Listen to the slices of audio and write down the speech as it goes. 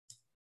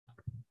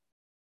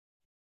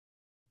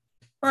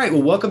All right,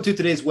 well, welcome to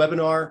today's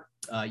webinar,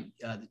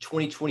 the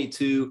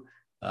 2022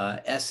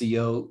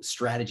 SEO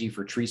strategy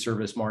for tree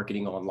service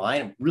marketing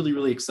online. I'm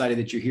really excited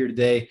that you're here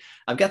today.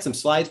 I've got some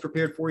slides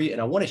prepared for you,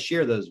 and I want to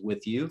share those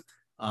with you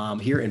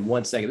here in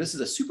 1 second. This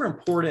is a super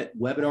important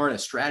webinar and a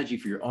strategy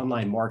for your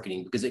online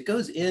marketing because it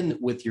goes in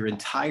with your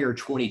entire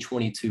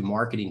 2022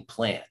 marketing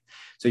plan.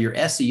 So your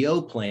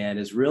SEO plan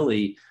is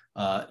really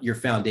your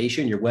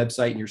foundation, your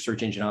website, and your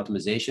search engine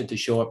optimization to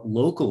show up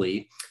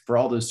locally for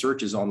all those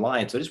searches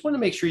online. So I just want to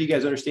make sure you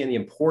guys understand the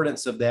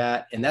importance of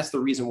that. And that's the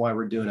reason why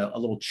we're doing a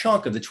little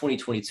chunk of the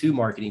 2022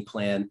 marketing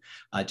plan,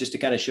 just to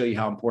kind of show you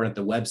how important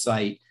the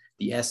website,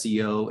 the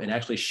SEO, and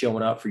actually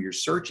showing up for your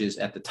searches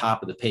at the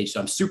top of the page. So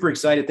I'm super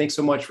excited. Thanks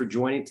so much for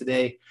joining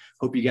today.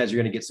 Hope you guys are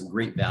going to get some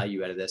great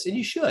value out of this. And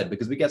you should,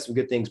 because we got some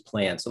good things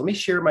planned. So let me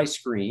share my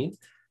screen.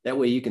 That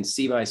way you can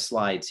see my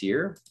slides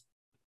here.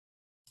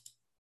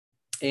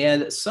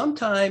 And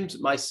sometimes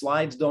my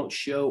slides don't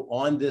show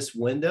on this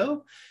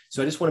window.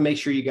 So I just want to make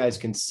sure you guys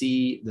can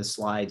see the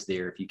slides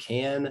there. If you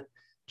can,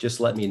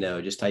 just let me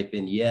know. Just type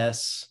in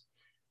yes.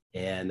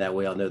 And that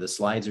way I'll know the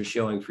slides are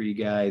showing for you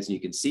guys and you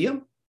can see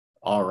them.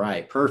 All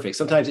right, perfect.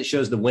 Sometimes it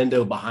shows the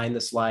window behind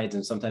the slides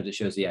and sometimes it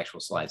shows the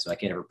actual slides. So I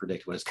can't ever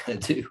predict what it's going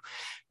to do.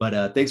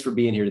 But thanks for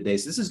being here today.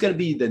 So this is going to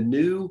be the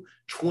new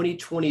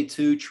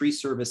 2022 tree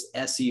service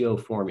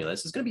SEO formula.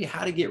 This is going to be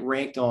how to get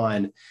ranked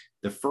on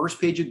the first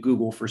page of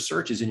Google for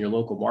searches in your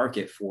local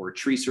market for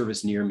tree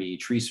service near me,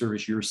 tree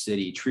service your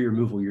city, tree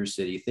removal your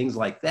city, things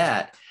like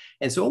that.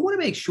 And so I want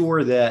to make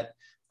sure that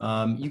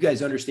you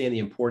guys understand the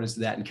importance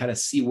of that and kind of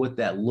see what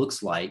that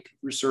looks like.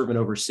 We're serving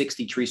over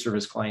 60 tree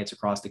service clients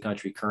across the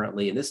country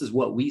currently, and this is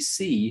what we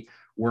see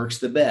works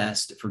the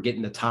best for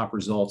getting the top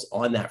results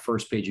on that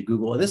first page of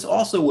Google. And this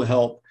also will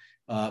help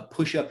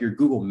push up your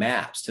Google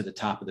Maps to the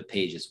top of the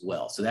page as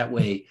well. So that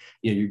way,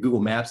 your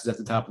Google Maps is at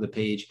the top of the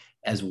page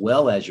as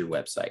well as your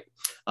website.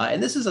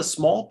 And this is a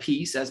small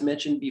piece, as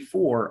mentioned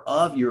before,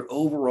 of your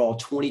overall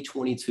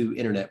 2022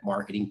 internet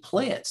marketing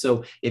plan.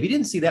 So if you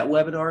didn't see that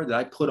webinar that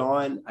I put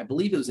on, I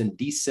believe it was in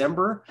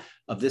December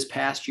of this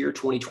past year,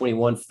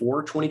 2021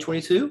 for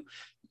 2022,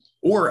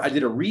 or I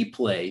did a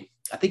replay,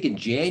 I think in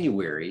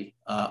January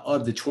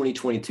of the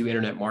 2022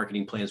 internet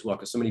marketing plan as well,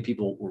 because so many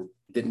people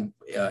didn't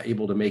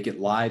able to make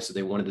it live, so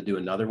they wanted to do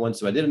another one.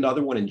 So I did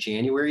another one in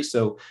January.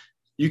 So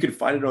you can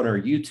find it on our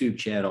YouTube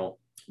channel,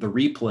 the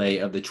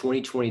replay of the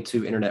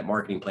 2022 internet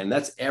marketing plan.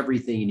 That's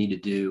everything you need to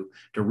do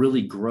to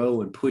really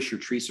grow and push your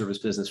tree service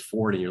business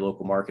forward in your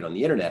local market on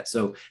the internet.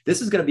 So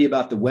this is going to be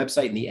about the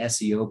website and the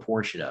SEO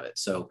portion of it.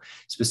 So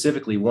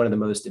specifically one of the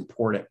most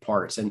important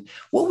parts. And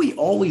what we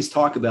always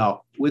talk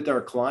about with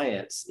our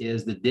clients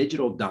is the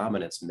digital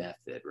dominance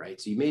method,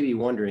 right? So you may be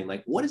wondering,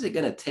 like, what is it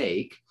going to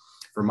take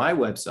for my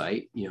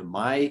website,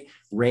 my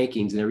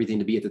rankings and everything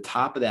to be at the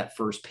top of that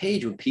first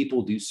page when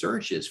people do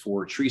searches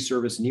for tree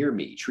service near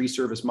me, tree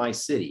service my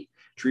city,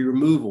 tree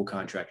removal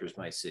contractors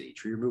my city,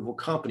 tree removal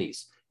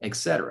companies,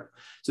 etc.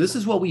 So this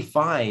is what we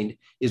find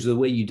is the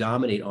way you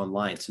dominate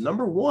online. So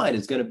number one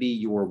is going to be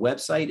your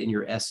website and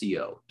your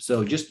SEO.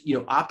 So just,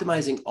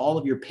 optimizing all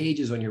of your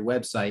pages on your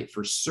website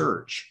for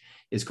search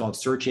is called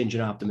search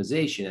engine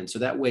optimization. And so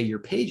that way your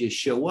pages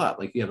show up.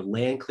 Like you have a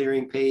land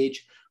clearing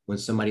page. When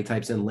somebody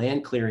types in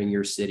land clearing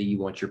your city, you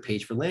want your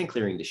page for land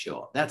clearing to show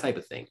up, that type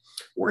of thing.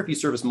 Or if you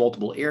service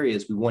multiple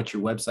areas, we want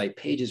your website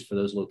pages for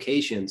those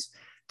locations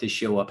to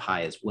show up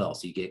high as well.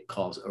 So you get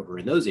calls over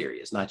in those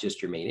areas, not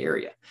just your main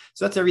area.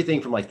 So that's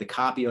everything from like the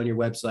copy on your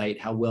website,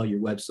 how well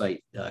your website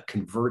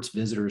converts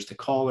visitors to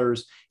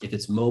callers, if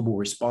it's mobile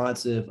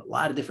responsive, a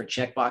lot of different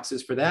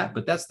checkboxes for that.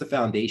 But that's the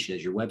foundation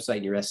is your website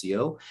and your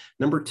SEO.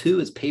 Number two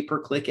is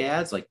pay-per-click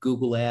ads like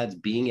Google ads,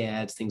 Bing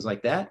ads, things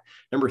like that.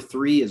 Number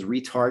three is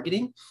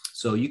retargeting.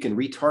 So you can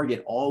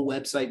retarget all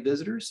website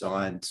visitors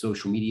on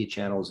social media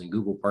channels and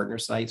Google partner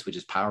sites, which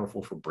is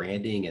powerful for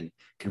branding and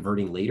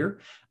converting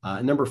later.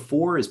 Number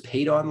four is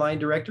paid online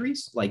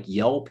directories like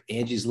Yelp,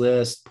 Angie's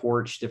List,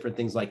 Porch, different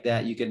things like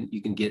that. You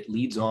can get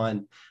leads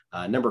on.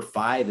 Number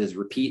five is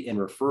repeat and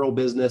referral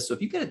business. So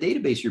if you've got a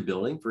database you're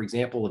building, for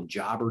example, of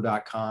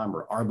jobber.com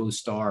or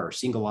ArboStar or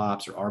Single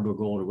Ops or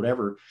ArboGold or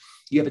whatever,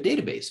 you have a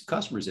database of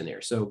customers in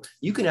there. So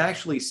you can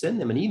actually send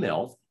them an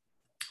email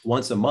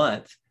once a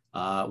month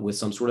with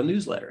some sort of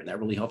newsletter. And that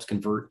really helps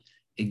convert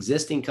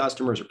existing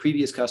customers or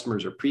previous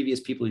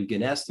people you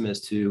get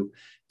estimates to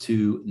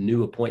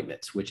new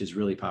appointments, which is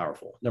really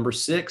powerful. Number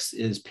six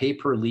is pay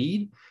per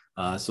lead.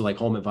 So like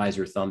Home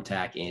Advisor,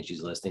 Thumbtack,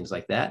 Angie's List, things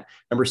like that.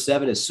 Number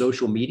seven is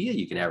social media.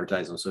 You can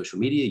advertise on social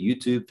media,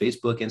 YouTube,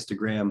 Facebook,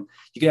 Instagram.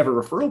 You can have a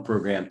referral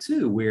program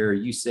too, where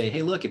you say,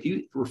 hey, look, if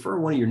you refer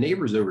one of your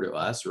neighbors over to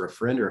us or a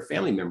friend or a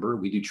family member,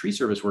 we do tree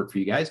service work for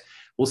you guys.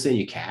 We'll send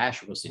you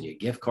cash or we'll send you a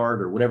gift card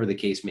or whatever the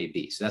case may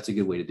be. So that's a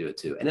good way to do it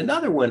too. And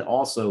another one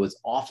also is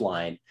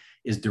offline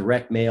is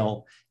direct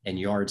mail and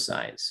yard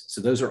signs.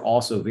 So those are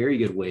also very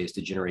good ways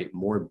to generate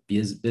more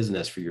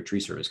business for your tree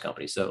service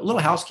company. So a little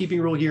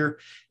housekeeping rule here.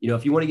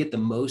 If you want to get the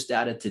most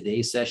out of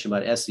today's session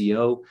about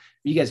SEO,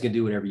 You guys can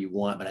do whatever you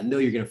want, but I know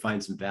you're going to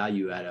find some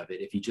value out of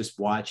it if you just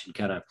watch and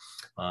kind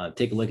of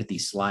take a look at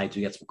these slides.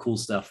 We got some cool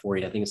stuff for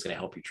you. I think it's going to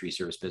help your tree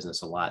service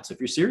business a lot. So if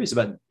you're serious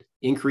about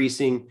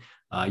increasing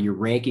your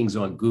rankings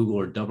on Google,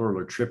 or doubling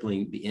or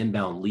tripling the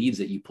inbound leads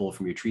that you pull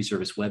from your tree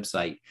service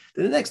website,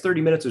 then the next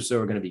 30 minutes or so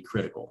are going to be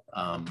critical.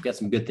 We've got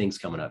some good things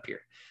coming up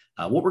here.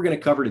 What we're going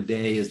to cover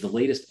today is the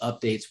latest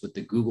updates with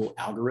the Google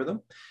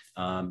algorithm,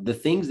 the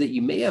things that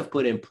you may have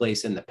put in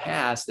place in the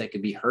past that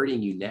could be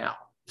hurting you now.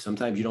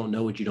 Sometimes you don't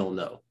know what you don't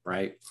know,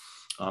 right?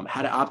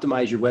 How to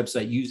optimize your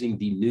website using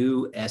the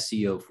new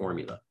SEO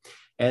formula.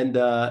 And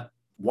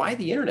why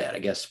the internet, I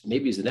guess,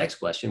 maybe is the next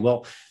question.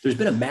 Well, there's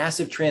been a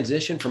massive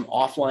transition from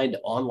offline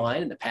to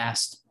online in the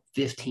past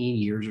 15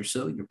 years or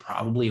so. You're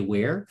probably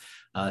aware.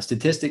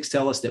 Statistics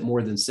tell us that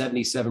more than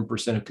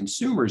 77% of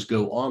consumers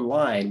go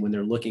online when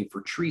they're looking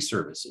for tree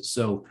services.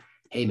 So,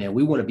 hey, man,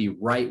 we want to be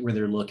right where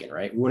they're looking,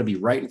 right? We want to be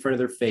right in front of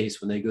their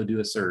face when they go do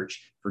a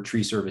search for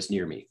tree service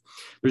near me.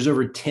 There's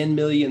over 10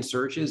 million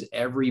searches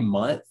every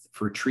month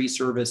for tree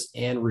service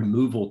and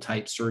removal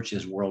type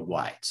searches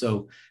worldwide.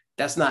 So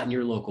that's not in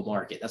your local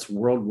market. That's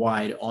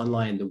worldwide,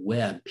 online, the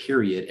web,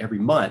 period, every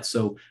month.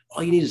 So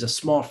all you need is a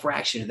small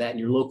fraction of that in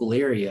your local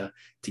area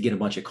to get a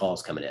bunch of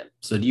calls coming in.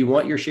 So do you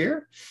want your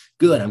share?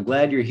 Good. I'm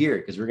glad you're here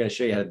because we're going to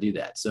show you how to do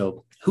that.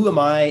 So who am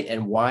I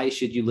and why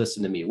should you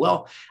listen to me?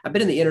 Well, I've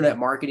been in the internet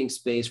marketing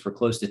space for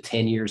close to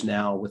 10 years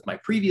now with my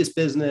previous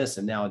business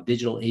and now a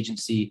digital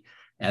agency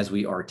as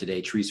we are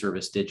today, Tree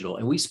Service Digital.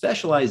 And we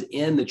specialize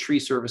in the tree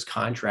service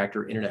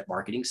contractor internet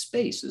marketing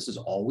space. This is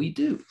all we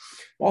do.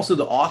 I'm also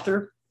the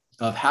author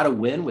of How to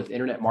Win with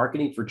Internet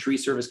Marketing for Tree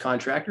Service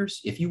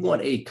Contractors. If you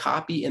want a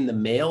copy in the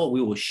mail, we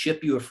will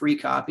ship you a free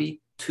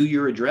copy to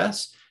your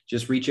address.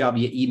 Just reach out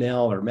via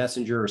email or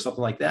messenger or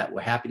something like that.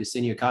 We're happy to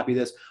send you a copy of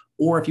this.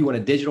 Or if you want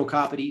a digital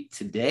copy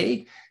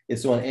today,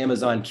 it's on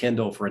Amazon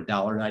Kindle for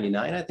 $1.99,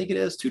 I think it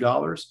is,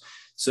 $2.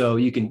 So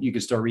you can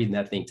start reading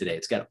that thing today.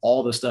 It's got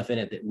all the stuff in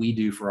it that we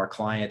do for our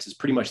clients. It's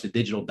pretty much the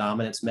digital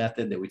dominance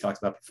method that we talked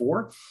about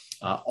before,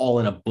 all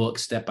in a book,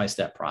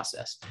 step-by-step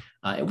process.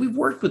 And we've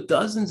worked with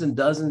dozens and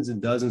dozens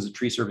and dozens of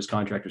tree service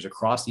contractors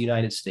across the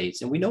United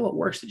States. And we know what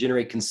works to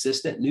generate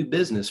consistent new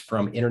business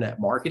from internet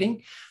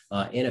marketing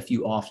and a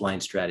few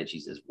offline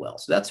strategies as well.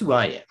 So that's who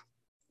I am.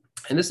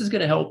 And this is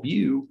going to help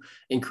you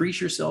increase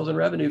your sales and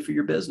revenue for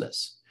your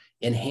business,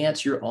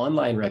 enhance your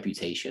online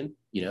reputation,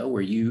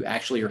 where you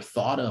actually are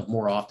thought of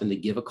more often to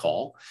give a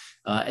call,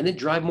 and then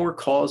drive more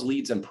calls,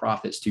 leads, and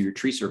profits to your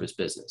tree service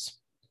business.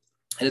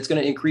 And it's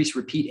going to increase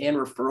repeat and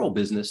referral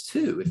business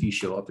too if you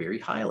show up very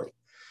highly.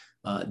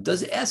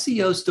 Does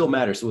SEO still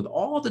matter? So with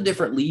all the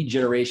different lead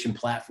generation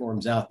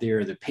platforms out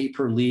there, the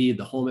pay-per-lead,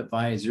 the Home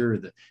Advisor,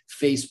 the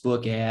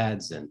Facebook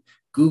ads, and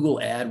Google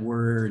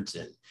AdWords,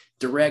 and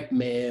direct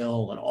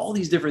mail, and all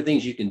these different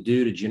things you can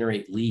do to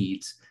generate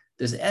leads,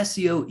 does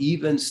SEO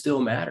even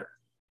still matter?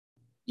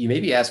 You may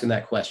be asking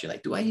that question,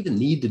 like, do I even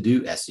need to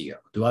do SEO?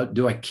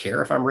 Do I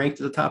care if I'm ranked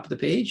at the top of the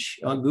page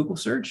on Google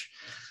search?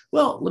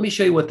 Well, let me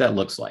show you what that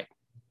looks like.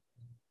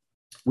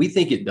 We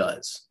think it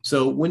does.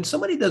 So when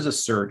somebody does a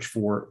search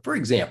for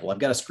example, I've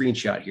got a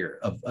screenshot here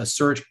of a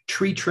search,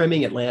 tree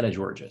trimming, Atlanta,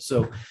 Georgia.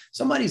 So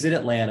somebody's in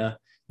Atlanta,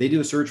 they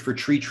do a search for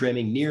tree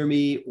trimming near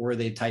me, or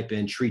they type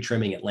in tree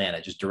trimming Atlanta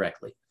just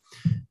directly.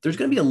 There's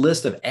going to be a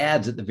list of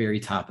ads at the very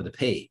top of the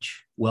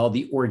page. Well,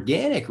 the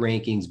organic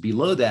rankings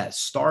below that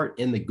start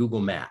in the Google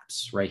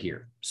Maps right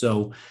here.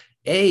 So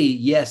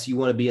yes, you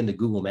want to be in the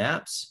Google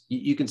Maps.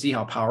 You can see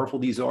how powerful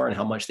these are and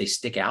how much they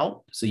stick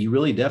out. So you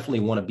really definitely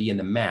want to be in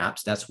the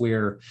maps. That's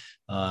where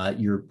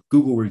your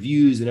Google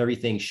reviews and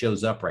everything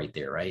shows up right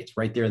there, right? It's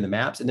right there in the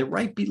maps. And then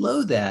right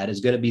below that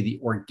is going to be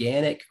the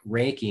organic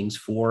rankings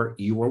for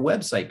your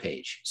website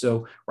page.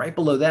 So right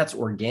below that's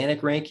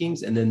organic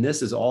rankings. And then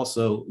this is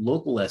also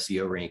local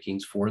SEO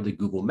rankings for the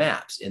Google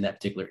Maps in that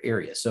particular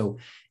area. So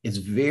it's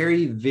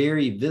very,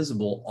 very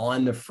visible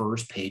on the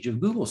first page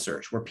of Google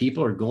search, where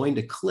people are going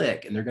to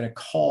click and they're going to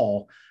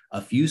call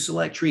a few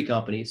select tree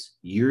companies.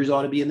 Yours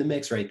ought to be in the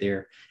mix right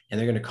there. And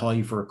they're going to call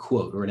you for a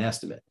quote or an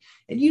estimate.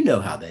 And you know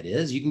how that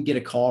is. You can get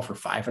a call for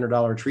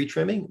 $500 tree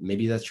trimming.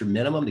 Maybe that's your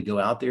minimum to go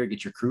out there,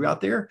 get your crew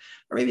out there.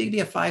 Or maybe it could be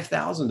a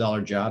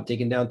 $5,000 job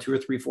taking down 2 or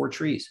 3, 4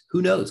 trees.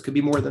 Who knows? Could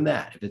be more than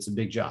that if it's a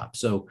big job.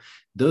 So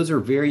those are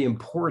very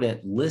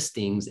important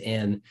listings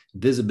and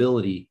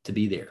visibility to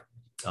be there.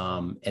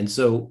 And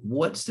so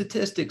what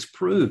statistics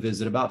prove is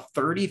that about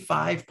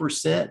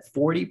 35%,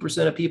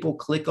 40% of people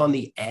click on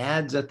the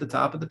ads at the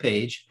top of the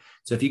page.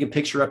 So if you can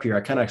picture up here, I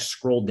kind of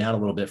scrolled down a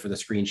little bit for the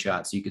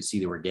screenshot so you could see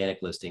the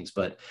organic listings,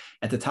 but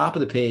at the top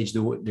of the page,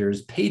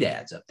 there's paid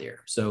ads up there.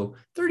 So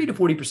 30 to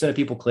 40% of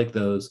people click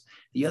those.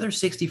 The other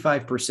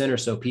 65% or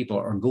so people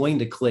are going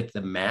to click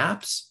the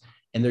maps,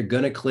 and they're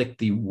going to click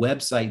the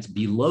websites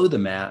below the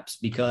maps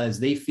because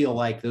they feel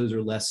like those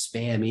are less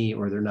spammy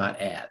or they're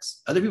not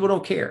ads. Other people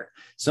don't care.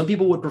 Some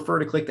people would prefer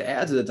to click the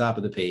ads at the top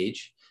of the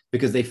page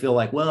because they feel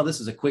like, well,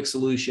 this is a quick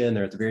solution.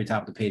 They're at the very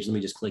top of the page. Let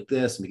me just click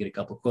this and get a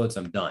couple of quotes.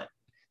 I'm done.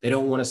 They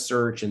don't want to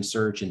search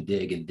and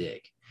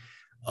dig.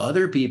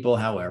 Other people,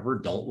 however,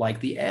 don't like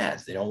the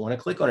ads. They don't want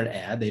to click on an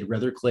ad. They'd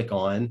rather click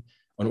on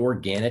an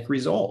organic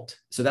result.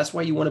 So that's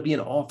why you want to be in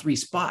all three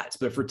spots.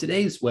 But for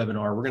today's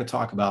webinar, we're going to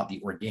talk about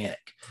the organic.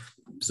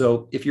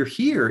 So if you're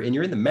here and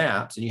you're in the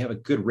maps and you have a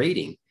good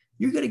rating,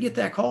 you're going to get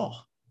that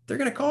call. They're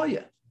going to call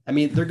you. I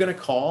mean, they're going to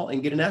call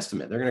and get an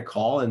estimate. They're going to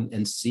call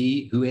and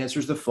see who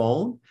answers the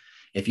phone.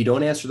 If you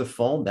don't answer the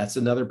phone, that's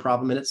another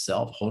problem in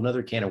itself, a whole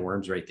nother can of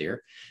worms right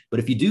there. But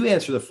if you do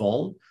answer the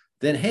phone,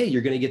 then, hey,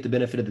 you're going to get the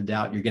benefit of the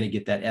doubt. You're going to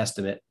get that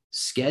estimate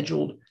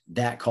scheduled,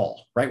 that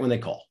call right when they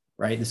call,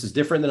 right? This is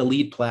different than a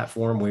lead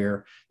platform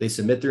where they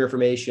submit their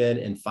information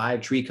and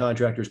 5 tree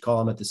contractors call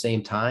them at the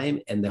same time,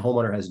 and the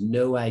homeowner has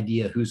no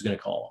idea who's going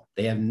to call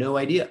them. They have no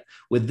idea.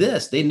 With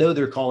this, they know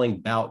they're calling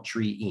Bout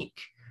Tree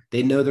Inc.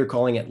 They know they're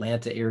calling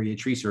Atlanta Area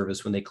Tree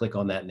Service when they click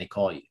on that and they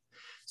call you.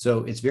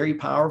 So it's very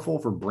powerful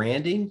for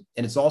branding,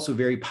 and it's also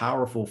very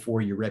powerful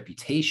for your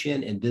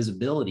reputation and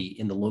visibility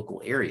in the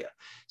local area.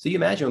 So you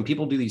imagine when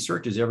people do these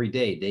searches every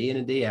day in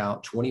and day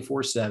out,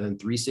 24/7,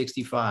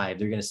 365,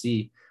 they're going to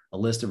see a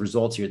list of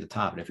results here at the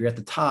top. And if you're at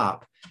the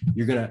top,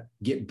 you're going to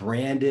get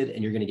branded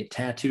and you're going to get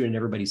tattooed in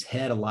everybody's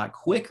head a lot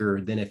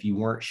quicker than if you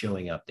weren't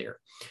showing up there.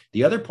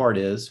 The other part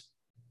is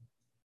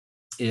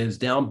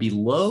down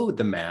below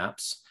the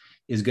maps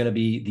is going to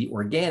be the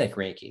organic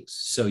rankings.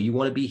 So you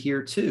want to be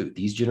here too.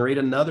 These generate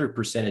another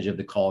percentage of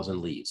the calls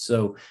and leads.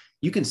 So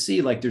you can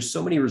see like there's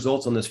so many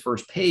results on this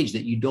first page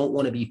that you don't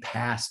want to be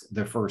past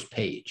the first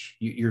page.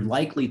 You're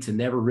likely to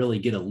never really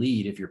get a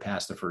lead if you're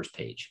past the first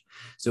page.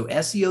 So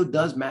SEO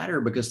does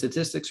matter because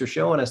statistics are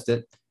showing us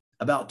that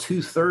about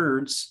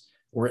 2/3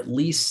 or at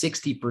least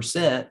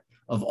 60%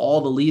 of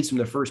all the leads from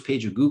the first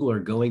page of Google are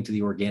going to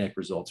the organic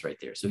results right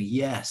there. So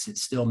yes, it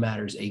still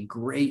matters a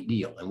great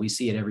deal. And we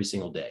see it every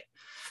single day.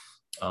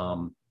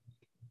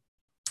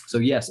 So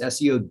yes,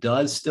 SEO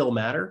does still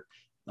matter.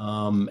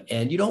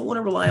 And you don't want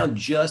to rely on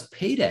just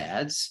paid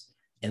ads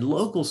and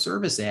local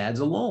service ads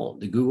alone.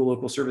 The Google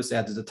local service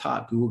ads at the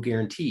top, Google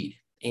guaranteed,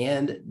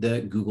 and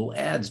the Google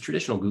ads,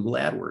 traditional Google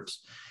AdWords.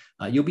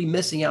 You'll be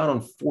missing out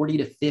on 40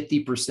 to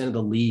 50% of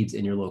the leads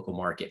in your local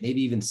market,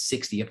 maybe even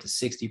 60 up to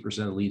 60%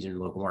 of the leads in your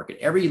local market.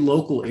 Every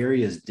local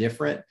area is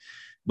different,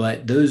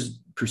 but those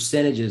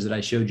percentages that I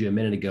showed you a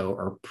minute ago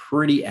are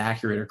pretty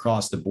accurate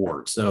across the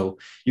board. So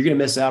you're going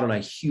to miss out on a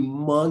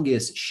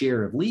humongous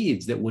share of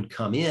leads that would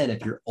come in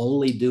if you're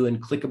only doing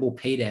clickable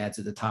paid ads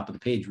at the top of the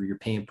page where you're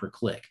paying per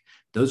click.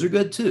 Those are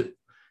good too.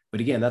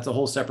 But again, that's a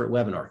whole separate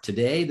webinar.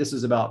 Today, this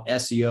is about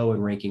SEO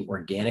and ranking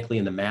organically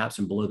in the maps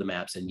and below the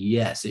maps. And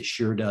yes, it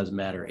sure does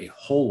matter a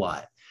whole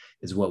lot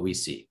is what we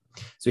see.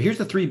 So here's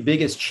the 3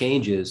 biggest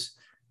changes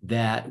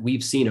that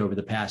we've seen over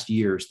the past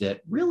years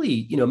that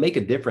really, make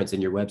a difference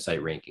in your website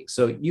rankings.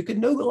 So you can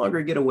no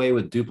longer get away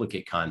with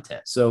duplicate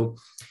content. So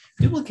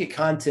duplicate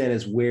content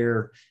is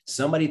where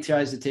somebody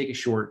tries to take a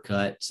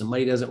shortcut.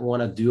 Somebody doesn't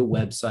want to do a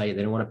website.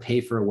 They don't want to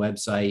pay for a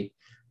website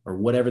or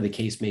whatever the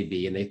case may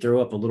be. And they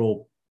throw up a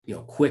little,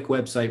 quick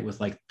website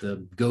with like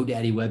the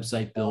GoDaddy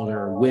website builder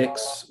or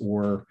Wix,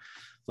 or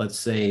let's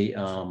say,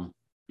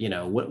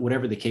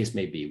 whatever the case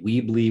may be.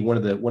 Weebly, one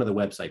of the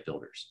website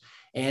builders.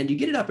 And you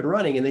get it up and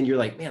running, and then you're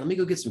like, man, let me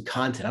go get some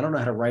content. I don't know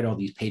how to write all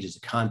these pages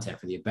of content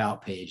for the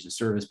about page, the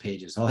service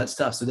pages, all that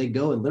stuff. So they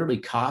go and literally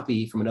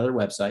copy from another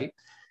website,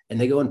 and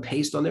they go and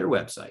paste on their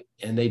website,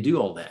 and they do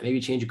all that. Maybe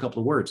change a couple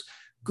of words.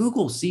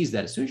 Google sees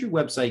that as soon as your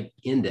website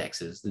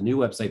indexes, the new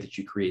website that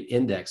you create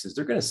indexes,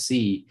 they're going to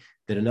see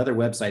that another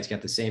website's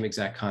got the same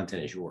exact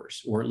content as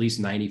yours, or at least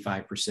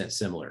 95%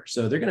 similar.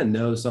 So they're going to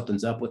know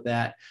something's up with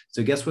that.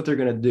 So guess what they're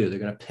going to do? They're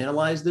going to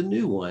penalize the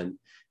new one,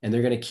 and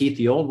they're going to keep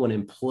the old one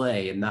in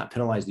play and not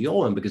penalize the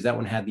old one because that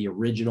one had the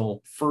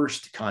original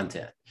first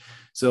content.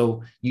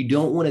 So you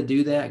don't want to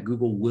do that.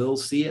 Google will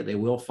see it. They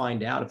will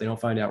find out. If they don't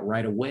find out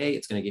right away,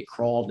 it's going to get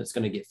crawled and it's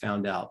going to get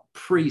found out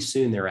pretty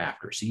soon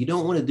thereafter. So you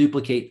don't want to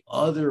duplicate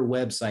other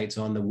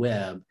websites on the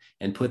web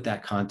and put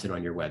that content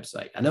on your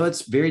website. I know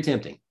it's very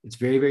tempting. It's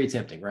very, very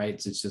tempting, right?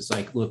 It's just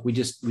like, look, we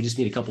just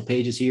need a couple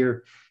pages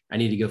here. I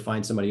need to go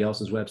find somebody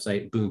else's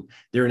website. Boom,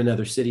 they're in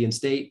another city and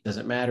state.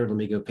 Doesn't matter. Let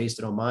me go paste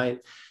it on mine.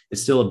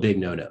 It's still a big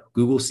no-no.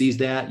 Google sees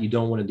that. You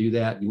don't want to do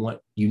that. You want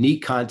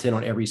unique content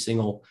on every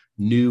single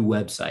new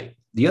website.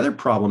 The other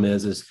problem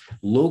is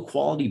low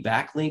quality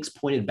backlinks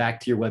pointed back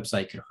to your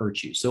website can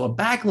hurt you. So a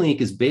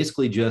backlink is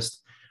basically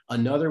just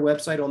another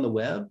website on the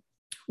web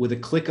with a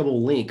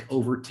clickable link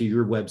over to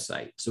your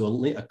website. So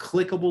a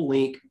clickable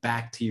link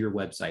back to your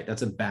website.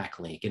 That's a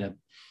backlink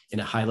in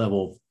a high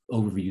level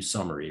overview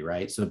summary,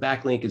 right? So a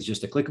backlink is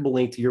just a clickable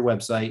link to your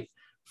website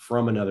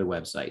from another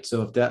website.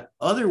 So if that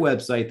other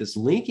website that's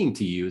linking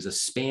to you is a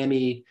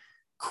spammy,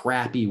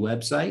 crappy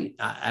website,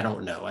 I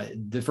don't know.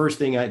 The first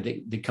thing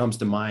that comes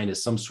to mind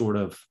is some sort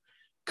of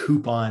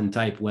coupon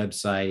type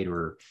website,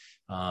 or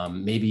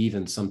maybe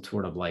even some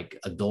sort of like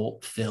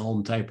adult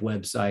film type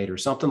website or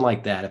something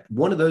like that. If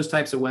one of those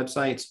types of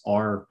websites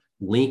are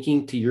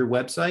linking to your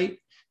website,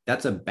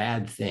 that's a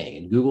bad thing.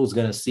 And Google's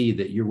going to see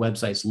that your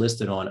website's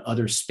listed on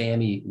other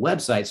spammy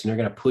websites, and they're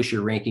going to push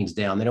your rankings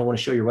down. They don't want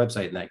to show your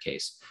website in that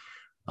case.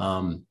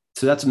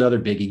 So that's another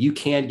biggie. You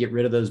can get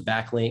rid of those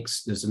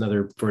backlinks. There's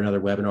for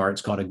another webinar.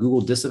 It's called a Google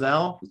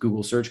disavow,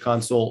 Google Search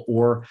Console,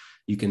 or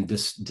you can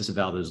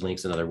disavow those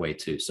links another way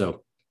too.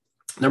 So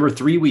number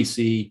 3 we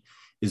see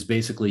is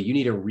basically you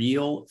need a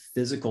real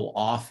physical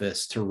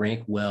office to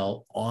rank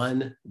well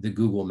on the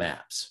Google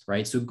Maps,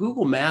 right? So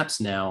Google Maps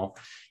now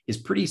is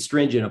pretty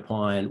stringent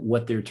upon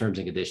what their terms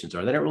and conditions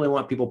are. They don't really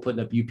want people putting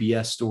up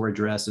UPS store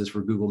addresses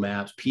for Google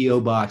Maps,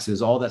 PO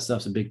boxes, all that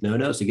stuff's a big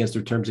no-no. It's against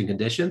their terms and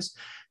conditions.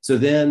 So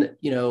then,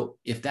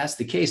 if that's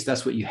the case,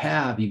 that's what you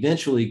have.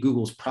 Eventually,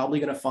 Google's probably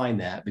going to find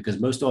that because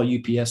most all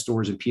UPS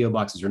stores and PO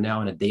boxes are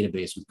now in a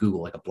database with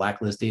Google, like a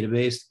blacklist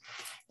database.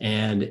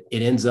 And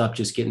it ends up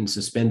just getting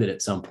suspended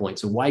at some point.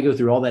 So why go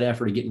through all that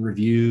effort of getting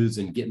reviews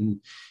and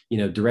getting,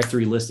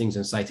 directory listings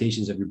and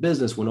citations of your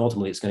business when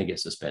ultimately it's going to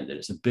get suspended?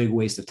 It's a big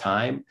waste of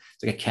time.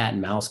 It's like a cat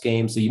and mouse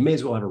game. So you may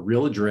as well have a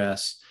real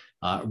address.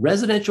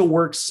 Residential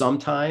works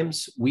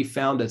sometimes. We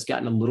found that's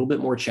gotten a little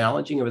bit more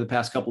challenging over the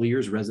past couple of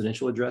years.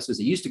 Residential addresses,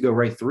 it used to go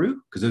right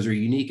through because those are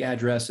unique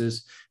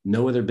addresses.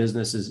 No other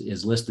business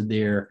is listed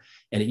there,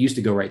 and it used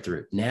to go right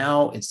through.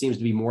 Now it seems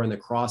to be more in the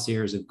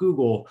crosshairs of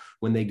Google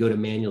when they go to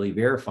manually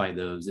verify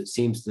those. It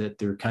seems that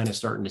they're kind of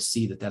starting to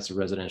see that that's a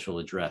residential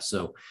address.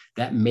 So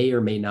that may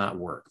or may not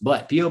work.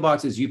 But PO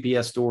boxes,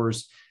 UPS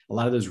stores, a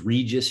lot of those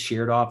Regus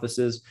shared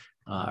offices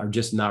are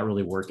just not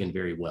really working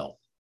very well.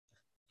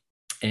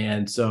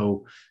 And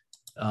so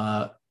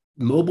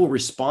mobile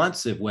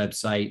responsive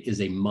website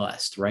is a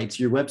must, right?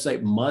 So your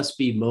website must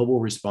be mobile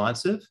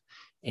responsive,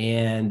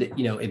 and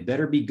it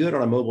better be good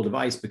on a mobile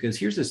device, because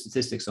here's the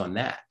statistics on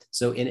that.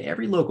 So in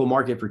every local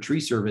market for tree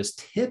service,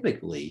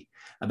 typically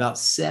about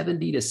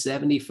 70 to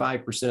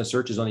 75% of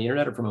searches on the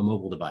internet are from a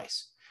mobile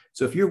device.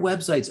 So if your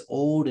website's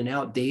old and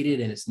outdated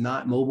and it's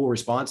not mobile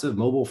responsive,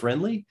 mobile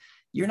friendly,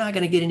 you're not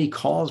going to get any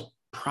calls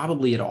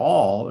probably at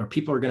all, or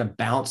people are going to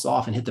bounce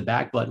off and hit the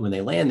back button when they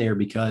land there,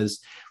 because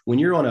when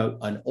you're on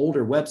an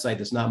older website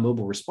that's not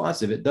mobile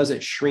responsive, it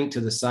doesn't shrink to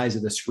the size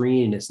of the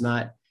screen.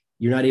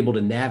 You're not able to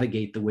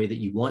navigate the way that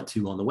you want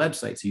to on the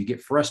website. So you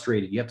get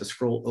frustrated. You have to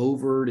scroll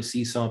over to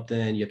see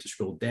something. You have to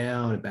scroll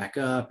down and back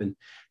up. And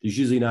there's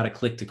usually not a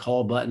click to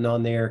call button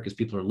on there because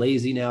people are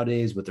lazy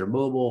nowadays with their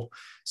mobile.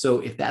 So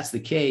if that's the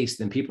case,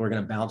 then people are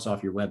going to bounce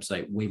off your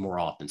website way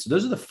more often. So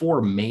those are the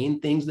 4 main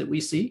things that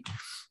we see.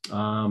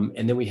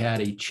 And then we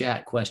had a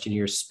chat question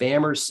here.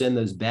 Spammers send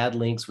those bad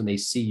links when they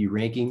see you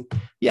ranking.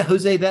 Yeah,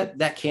 Jose,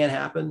 that can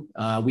happen.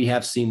 We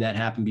have seen that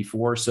happen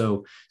before.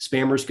 So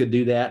spammers could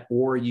do that,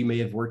 or you may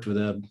have worked with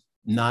a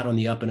not on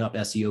the up and up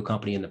SEO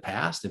company in the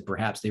past, and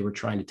perhaps they were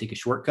trying to take a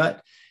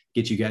shortcut,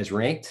 get you guys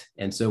ranked.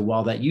 And so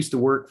while that used to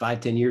work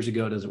 5-10 years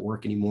ago, it doesn't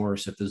work anymore.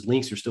 So if those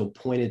links are still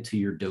pointed to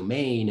your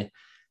domain,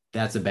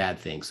 that's a bad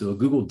thing. So a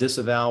Google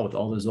disavow with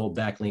all those old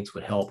backlinks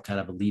would help kind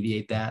of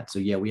alleviate that. So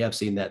yeah, we have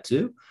seen that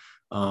too.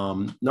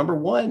 Number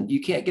 1,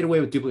 you can't get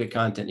away with duplicate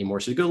content anymore.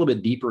 So to go a little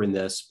bit deeper in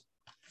this,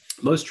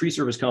 most tree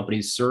service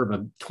companies serve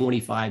a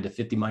 25 to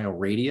 50 mile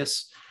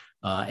radius.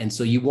 And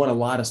so you want a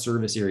lot of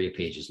service area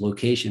pages,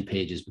 location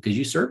pages, because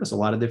you service a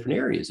lot of different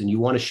areas and you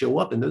want to show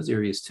up in those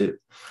areas too.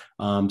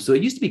 So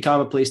it used to be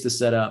commonplace to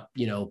set up,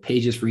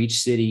 pages for each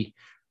city,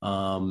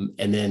 and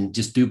then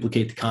just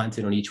duplicate the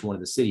content on each one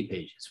of the city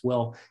pages.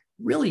 Well,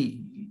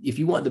 really, if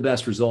you want the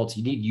best results,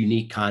 you need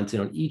unique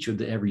content on each of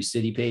every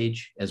city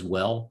page as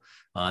well.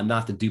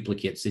 Not the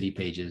duplicate city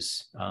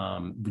pages,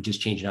 we're just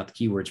changing out the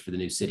keywords for the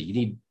new city. You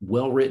need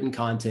well-written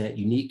content,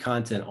 unique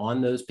content on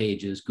those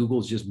pages.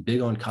 Google's just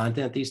big on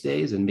content these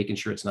days and making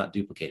sure it's not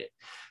duplicated.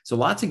 So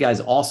lots of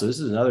guys also, this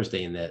is another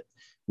thing that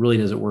really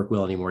doesn't work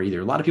well anymore either.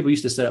 A lot of people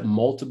used to set up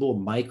multiple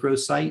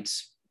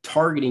microsites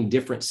targeting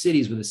different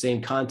cities with the same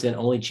content,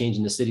 only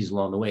changing the cities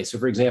along the way. So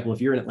for example,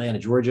 if you're in Atlanta,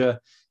 Georgia,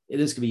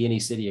 this could be any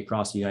city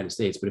across the United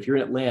States. But if you're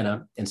in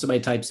Atlanta and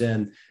somebody types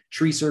in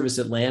Tree Service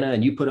Atlanta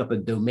and you put up a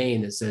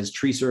domain that says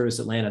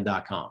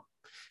treeserviceatlanta.com,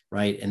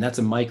 right? And that's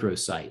a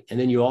microsite. And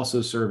then you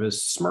also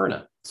service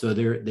Smyrna. So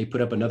they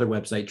put up another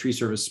website,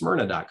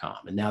 treeservicesmyrna.com.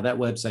 And now that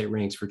website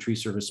ranks for Tree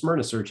Service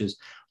Smyrna searches.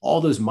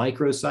 All those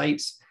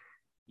microsites,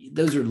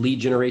 those are lead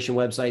generation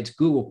websites.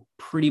 Google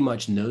pretty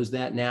much knows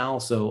that now.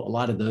 So a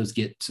lot of those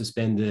get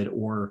suspended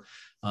or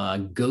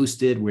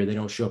ghosted, where they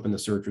don't show up in the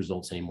search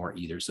results anymore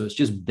either. So it's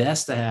just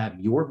best to have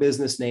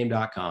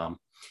yourbusinessname.com.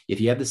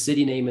 If you have the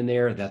city name in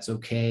there, that's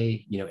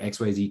okay.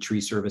 XYZ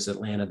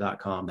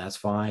treeserviceatlanta.com, that's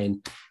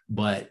fine.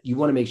 But you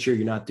want to make sure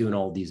you're not doing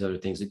all these other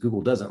things that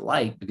Google doesn't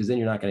like, because then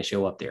you're not going to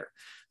show up there.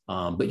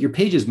 But your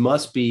pages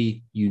must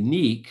be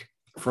unique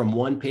from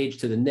one page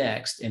to the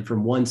next and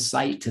from one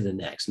site to the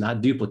next,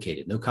 not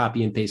duplicated, no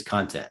copy and paste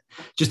content.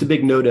 Just a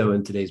big no-no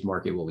in today's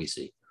market, what we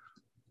see.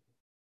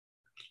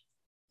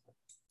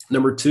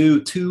 Number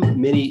 2, too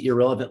many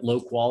irrelevant, low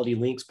quality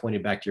links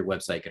pointed back to your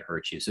website can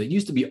hurt you. So it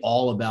used to be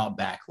all about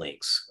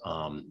backlinks.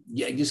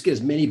 Just get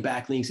as many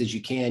backlinks as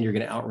you can. You're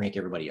going to outrank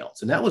everybody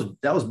else. And that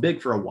was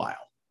big for a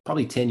while,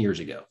 probably 10 years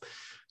ago.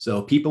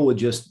 So people would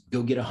just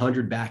go get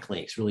 100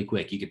 backlinks really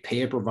quick. You could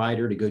pay a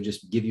provider to go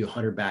just give you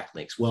 100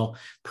 backlinks. Well,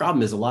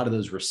 problem is a lot of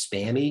those were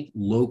spammy,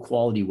 low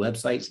quality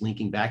websites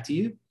linking back to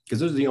you, because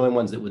those are the only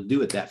ones that would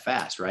do it that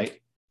fast, right?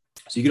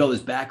 So you get all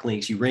those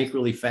backlinks, you rank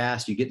really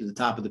fast, you get to the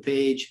top of the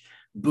page,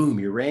 boom,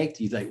 you're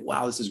ranked. You think,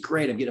 wow, this is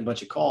great. I'm getting a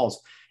bunch of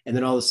calls. And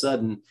then all of a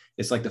sudden,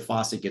 it's like the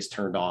faucet gets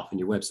turned off and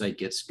your website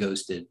gets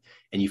ghosted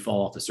and you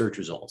fall off the search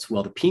results.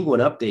 Well, the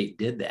Penguin update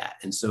did that.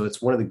 And so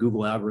it's one of the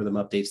Google algorithm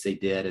updates they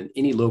did. And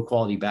any low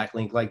quality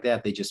backlink like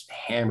that, they just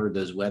hammered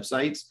those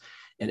websites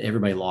and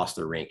everybody lost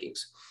their rankings.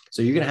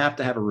 So you're going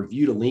to have a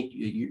review to link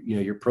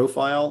your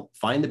profile,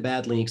 find the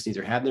bad links,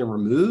 either have them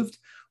removed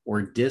or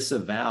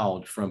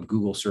disavowed from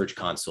Google Search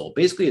Console.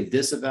 Basically a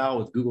disavow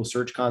with Google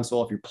Search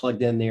Console, if you're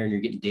plugged in there and you're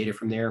getting data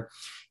from there,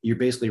 you're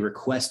basically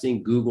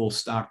requesting Google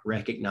stop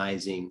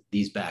recognizing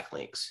these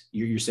backlinks.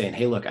 You're saying,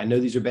 hey, look, I know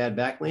these are bad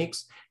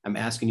backlinks. I'm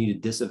asking you to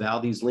disavow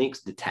these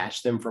links,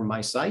 detach them from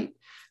my site.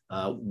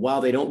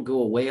 While they don't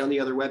go away on the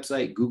other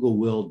website, Google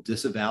will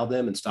disavow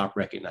them and stop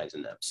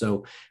recognizing them.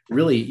 So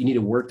really, you need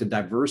to work to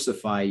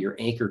diversify your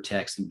anchor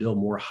text and build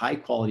more high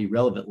quality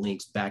relevant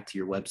links back to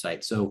your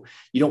website. So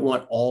you don't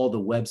want all the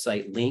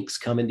website links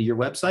coming to your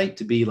website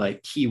to be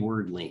like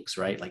keyword links,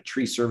 right? Like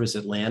Tree Service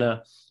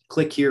Atlanta,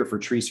 click here for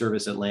Tree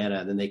Service Atlanta,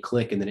 and then they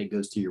click and then it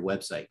goes to your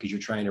website because you're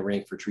trying to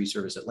rank for Tree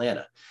Service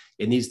Atlanta.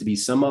 It needs to be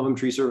some of them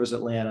Tree Service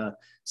Atlanta,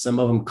 some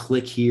of them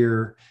click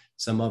here,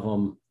 some of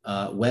them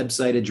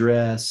website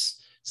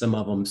address, some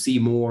of them see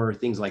more,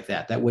 things like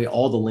that. That way,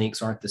 all the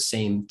links aren't the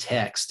same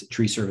text,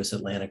 Tree Service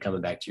Atlanta,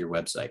 coming back to your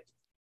website.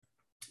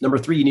 Number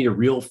 3, you need a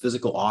real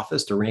physical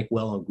office to rank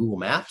well on Google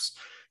Maps.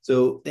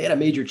 So they had a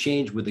major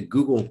change with the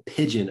Google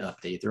Pigeon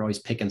update. They're always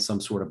picking some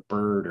sort of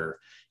bird or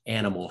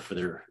animal for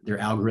their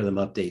algorithm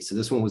update. So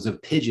this one was a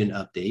pigeon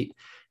update.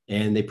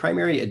 And they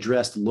primarily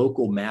addressed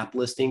local map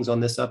listings on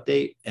this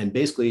update. And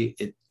basically,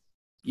 it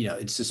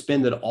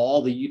suspended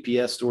all the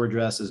UPS store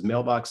addresses,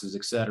 mailboxes,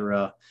 et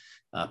cetera,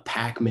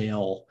 pack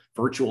mail,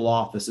 virtual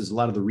offices. A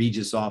lot of the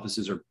Regus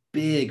offices are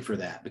big for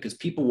that because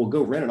people will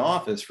go rent an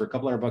office for a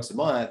couple $100 a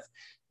month,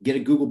 get a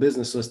Google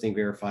business listing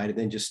verified, and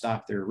then just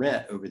stop their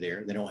rent over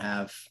there. They don't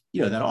have,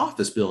 that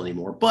office bill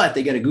anymore, but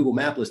they got a Google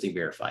map listing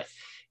verified.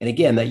 And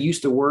again, that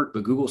used to work,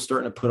 but Google's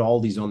starting to put all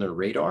these on their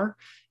radar,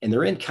 and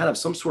they're in kind of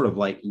some sort of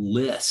like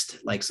list,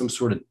 like some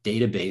sort of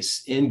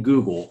database in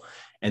Google.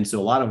 And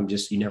so a lot of them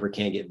you never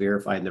can get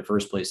verified in the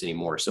first place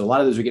anymore. So a lot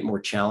of those are getting more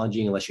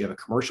challenging unless you have a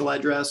commercial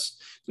address,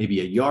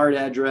 maybe a yard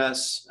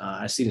address.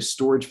 I've seen a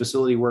storage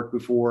facility work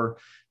before.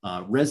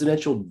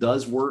 Residential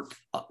does work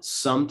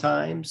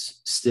sometimes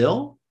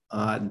still,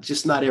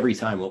 just not every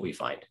time what we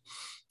find.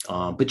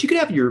 But you can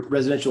have your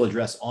residential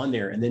address on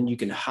there, and then you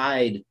can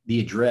hide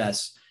the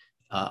address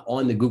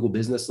on the Google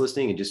business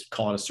listing and just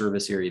call it a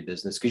service area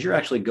business because you're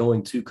actually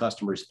going to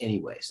customers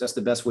anyway. So that's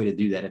the best way to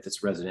do that if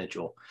it's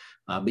residential.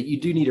 But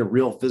you do need a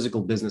real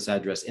physical business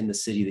address in the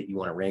city that you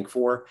want to rank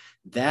for.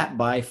 That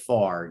by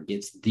far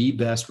gets the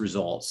best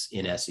results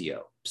in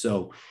SEO.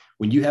 So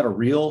when you have a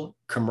real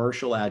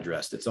commercial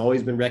address that's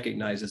always been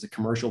recognized as a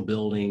commercial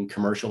building,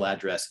 commercial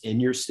address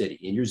in your city,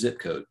 in your zip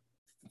code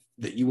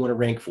that you want to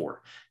rank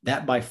for,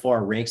 that by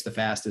far ranks the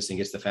fastest and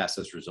gets the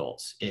fastest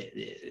results.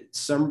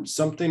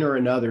 Something or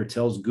another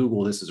tells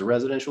Google this is a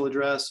residential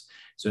address,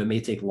 so it may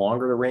take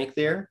longer to rank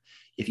there.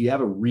 If you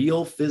have a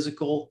real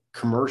physical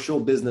commercial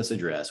business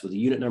address with a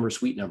unit number,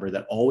 suite number,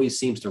 that always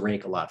seems to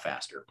rank a lot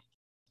faster.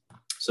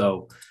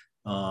 So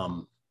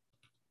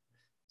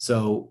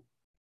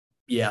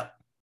yeah.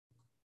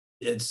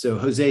 So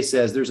Jose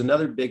says, there's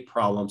another big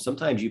problem.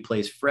 Sometimes you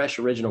place fresh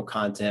original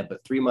content,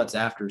 but 3 months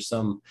after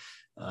some,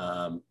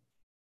 I'm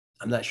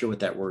not sure what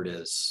that word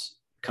is,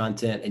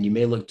 content, and you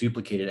may look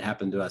duplicated. It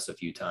happened to us a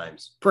few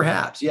times.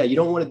 Perhaps, yeah, you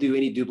don't want to do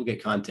any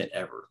duplicate content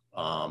ever.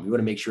 You want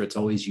to make sure it's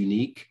always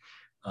unique.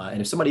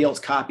 And if somebody else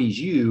copies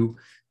you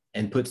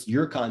and puts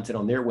your content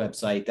on their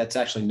website, that's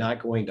actually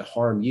not going to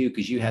harm you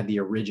because you had the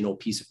original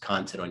piece of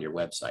content on your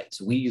website.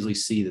 So we usually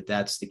see that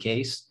that's the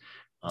case.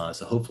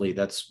 So hopefully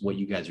that's what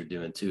you guys are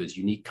doing too, is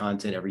unique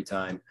content every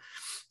time.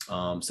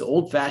 So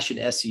old-fashioned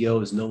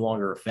SEO is no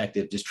longer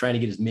effective. Just trying to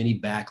get as many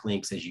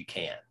backlinks as you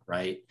can,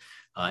 right?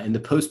 In the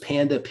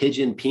post-Panda,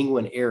 Pigeon,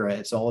 Penguin era,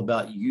 it's all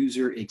about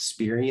user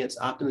experience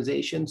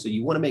optimization. So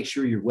you want to make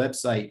sure your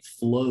website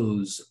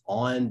flows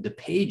on the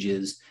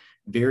pages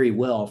very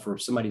well for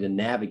somebody to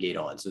navigate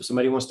on. So if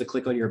somebody wants to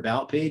click on your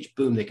about page,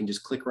 boom, they can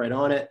just click right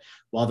on it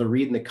while they're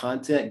reading the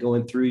content,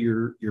 going through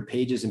your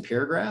pages and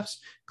paragraphs.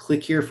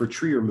 Click here for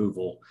tree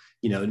removal.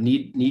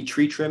 Need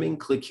tree trimming,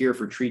 click here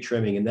for tree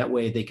trimming. And that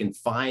way they can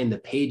find the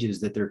pages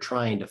that they're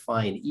trying to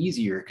find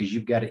easier because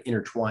you've got it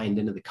intertwined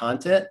into the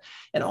content.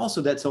 And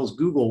also that tells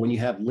Google when you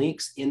have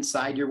links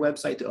inside your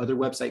website to other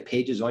website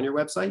pages on your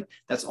website,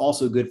 that's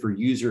also good for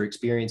user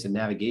experience and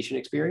navigation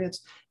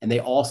experience. And they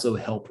also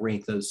help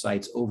rank those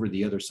sites over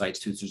the other sites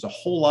too. So there's a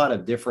whole lot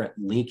of different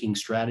linking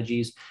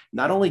strategies,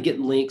 not only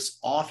getting links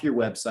off your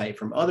website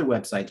from other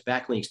websites,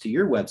 backlinks to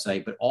your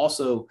website, but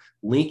also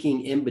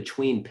linking in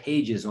between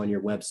pages on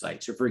your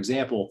website. So for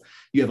example,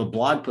 you have a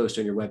blog post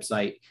on your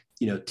website,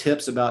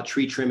 tips about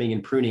tree trimming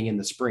and pruning in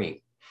the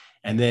spring.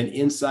 And then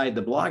inside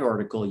the blog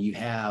article, you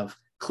have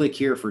click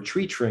here for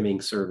tree trimming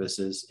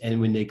services.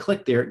 And when they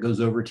click there, it goes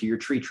over to your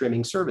tree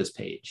trimming service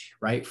page,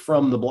 right?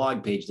 From the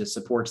blog page that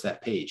supports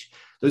that page.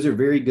 Those are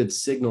very good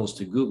signals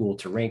to Google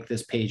to rank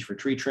this page for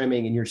tree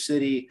trimming in your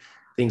city,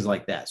 things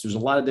like that. So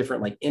there's a lot of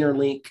different like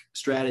interlink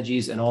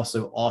strategies and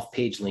also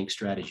off-page link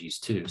strategies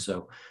too.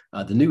 So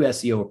the new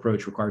SEO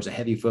approach requires a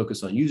heavy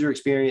focus on user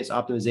experience,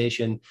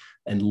 optimization,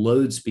 and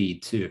load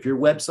speed too. If your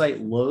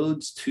website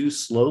loads too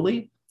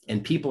slowly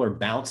and people are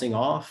bouncing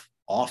off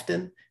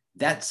often,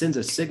 that sends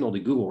a signal to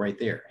Google right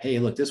there. Hey,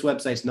 look, this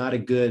website's not a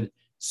good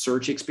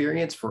search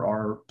experience for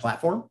our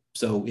platform.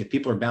 So if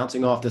people are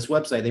bouncing off this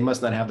website, they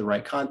must not have the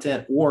right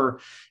content, or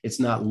it's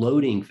not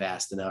loading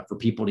fast enough for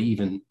people to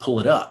even pull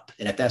it up.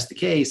 And if that's the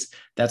case,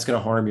 that's going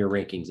to harm your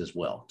rankings as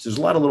well. So there's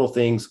a lot of little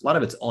things, a lot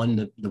of it's on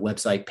the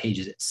website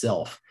pages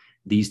itself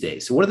these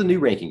days. So what are the new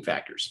ranking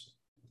factors?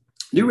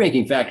 New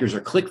ranking factors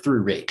are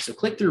click-through rate. So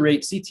click-through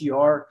rate,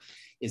 CTR,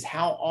 is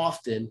how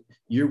often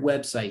your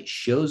website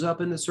shows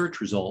up in the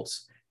search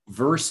results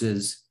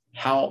versus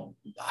how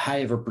high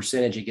of a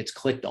percentage it gets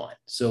clicked on.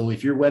 So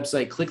if your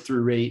website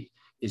click-through rate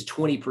is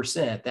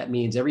 20%, that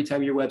means every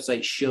time your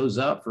website shows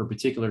up for a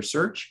particular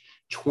search,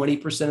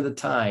 20% of the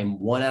time,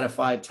 1 out of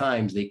 5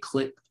 times, they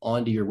click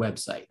onto your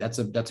website. That's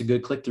a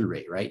good click-through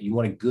rate, right? You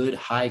want a good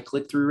high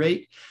click-through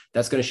rate.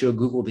 That's going to show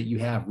Google that you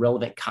have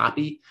relevant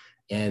copy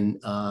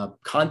and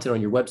content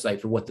on your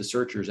website for what the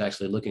searcher is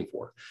actually looking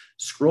for.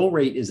 Scroll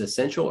rate is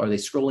essential. Are they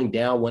scrolling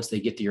down once they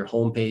get to your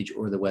homepage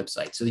or the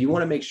website? So you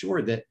want to make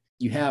sure that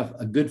you have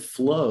a good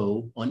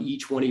flow on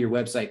each one of your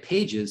website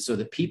pages so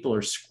that people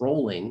are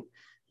scrolling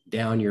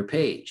down your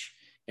page.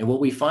 And what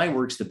we find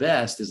works the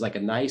best is like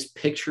a nice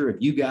picture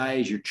of you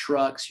guys, your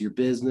trucks, your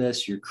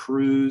business, your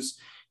crews,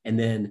 and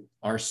then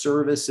our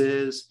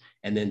services,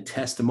 and then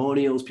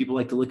testimonials. People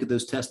like to look at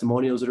those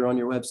testimonials that are on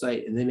your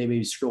website, and then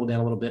maybe scroll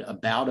down a little bit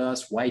about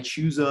us, why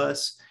choose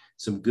us,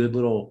 some good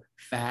little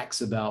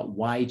facts about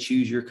why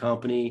choose your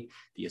company,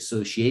 the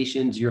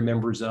associations you're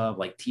members of,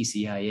 like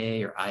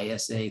TCIA or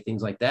ISA,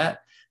 things like that.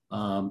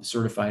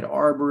 Certified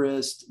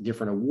arborist,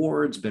 different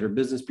awards, Better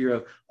Business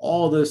Bureau,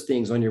 all those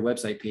things on your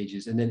website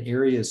pages, and then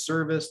areas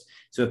serviced.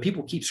 So if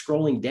people keep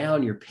scrolling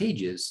down your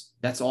pages,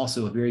 that's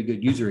also a very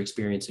good user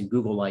experience, and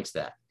Google likes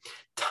that.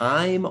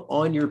 Time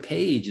on your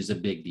page is a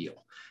big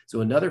deal.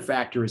 So another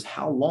factor is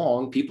how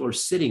long people are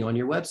sitting on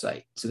your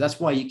website. So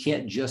that's why you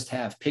can't just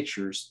have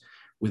pictures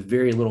with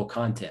very little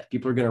content.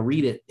 People are going to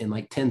read it in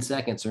like 10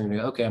 seconds. They're going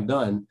to go, okay, I'm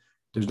done.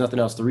 There's nothing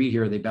else to read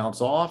here. They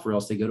bounce off, or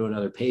else they go to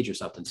another page or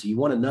something. So you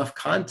want enough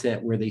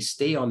content where they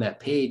stay on that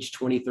page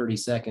 20, 30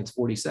 seconds,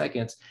 40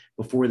 seconds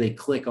before they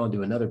click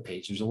onto another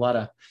page. There's a lot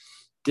of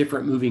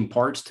different moving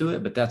parts to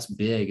it, but that's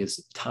big,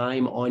 is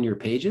time on your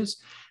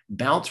pages.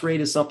 Bounce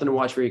rate is something to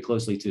watch very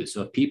closely too.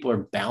 So if people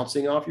are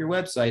bouncing off your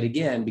website,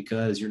 again,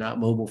 because you're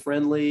not mobile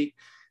friendly,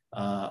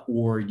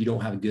 or you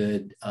don't have a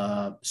good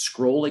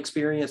scroll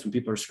experience when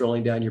people are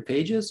scrolling down your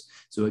pages.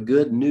 So a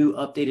good new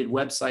updated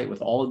website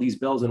with all of these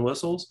bells and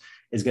whistles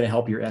is going to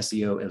help your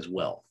SEO as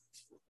well.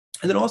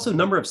 And then also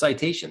number of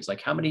citations,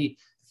 like how many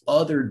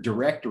other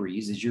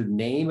directories is your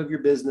name of your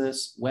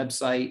business,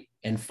 website,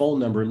 and phone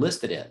number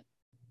listed in,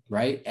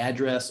 right?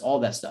 Address, all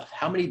that stuff.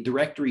 How many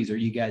directories are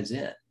you guys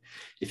in?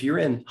 If you're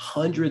in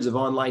hundreds of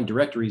online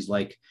directories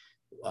like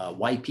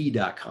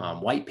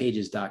YP.com,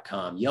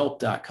 whitepages.com,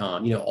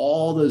 Yelp.com,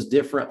 all those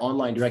different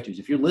online directories,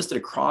 if you're listed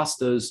across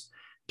those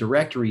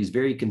directories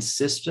very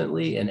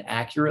consistently and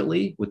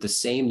accurately with the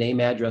same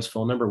name, address,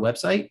 phone number,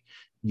 website,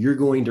 you're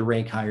going to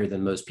rank higher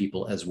than most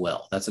people as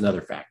well. That's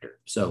another factor.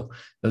 So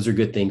those are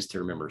good things to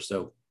remember.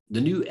 So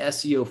the new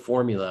SEO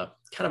formula,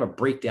 kind of a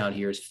breakdown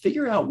here, is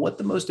figure out what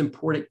the most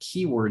important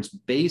keywords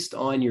based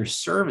on your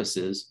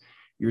services,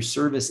 your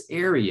service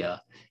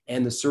area,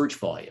 and the search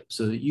volume.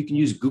 So you can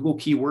use Google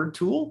Keyword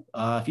Tool.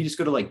 If you just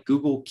go to like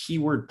Google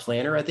Keyword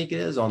Planner, I think it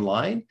is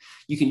online,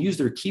 you can use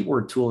their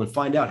keyword tool and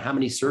find out how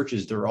many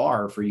searches there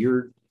are for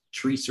your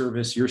tree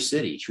service, your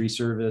city, tree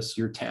service,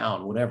 your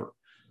town, whatever.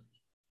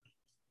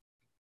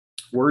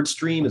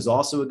 WordStream is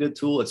also a good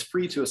tool. It's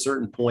free to a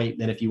certain point.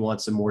 Then if you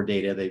want some more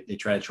data, they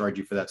try to charge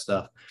you for that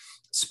stuff.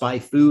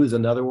 SpyFu is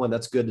another one.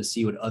 That's good to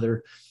see what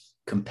other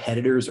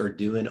competitors are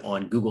doing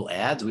on Google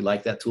Ads. We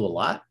like that tool a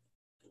lot.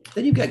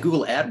 Then you've got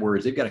Google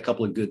AdWords. They've got a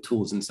couple of good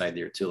tools inside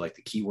there too, like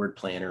the keyword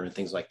planner and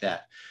things like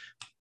that.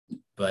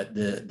 But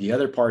the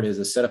other part is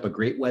to set up a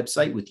great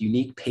website with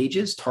unique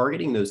pages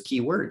targeting those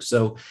keywords.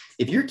 So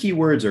if your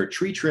keywords are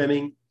tree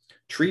trimming,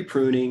 tree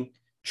pruning,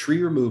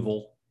 tree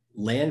removal,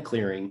 land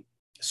clearing,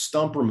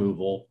 stump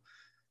removal,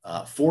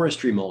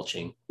 forestry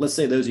mulching, let's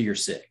say those are your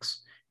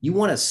 6. You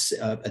want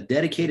a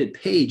dedicated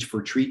page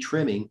for tree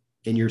trimming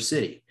in your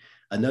city,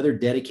 another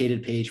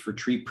dedicated page for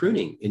tree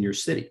pruning in your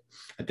city,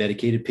 a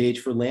dedicated page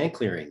for land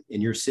clearing in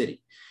your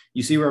city.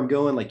 You see where I'm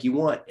going? Like, you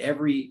want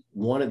every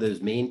one of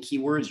those main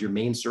keywords, your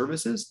main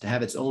services, to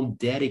have its own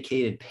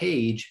dedicated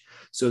page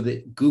so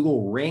that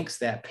Google ranks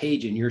that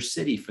page in your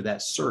city for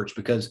that search,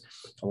 because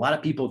a lot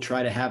of people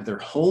try to have their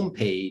home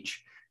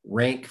page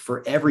rank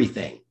for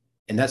everything.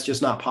 And that's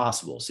just not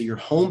possible. So your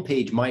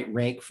homepage might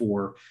rank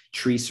for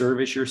tree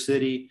service your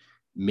city,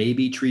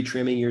 maybe tree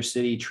trimming your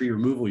city, tree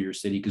removal your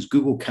city, because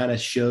Google kind of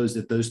shows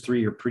that those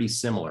three are pretty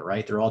similar,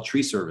 right? They're all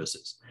tree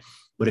services.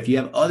 But if you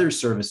have other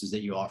services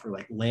that you offer,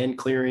 like land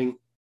clearing,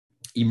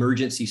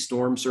 emergency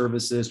storm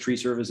services, tree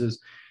services,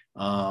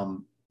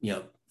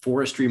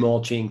 forestry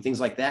mulching, things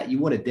like that, you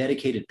want a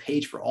dedicated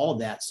page for all of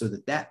that so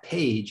that that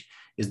page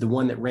is the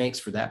one that ranks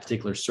for that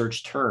particular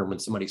search term when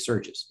somebody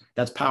searches.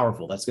 That's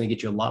powerful. That's going to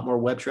get you a lot more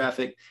web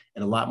traffic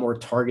and a lot more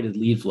targeted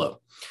lead flow.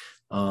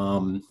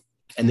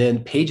 And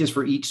then pages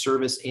for each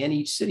service and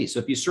each city. So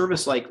if you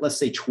service, like, let's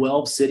say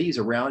 12 cities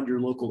around your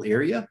local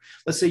area,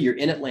 let's say you're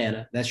in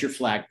Atlanta, that's your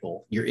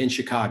flagpole, you're in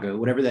Chicago,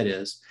 whatever that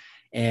is,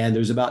 and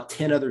there's about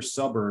 10 other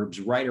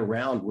suburbs right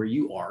around where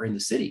you are in the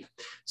city.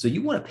 So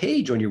you want a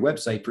page on your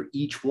website for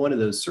each one of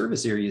those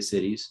service area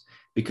cities,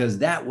 because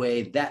that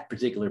way that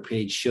particular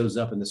page shows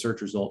up in the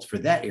search results for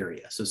that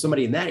area. So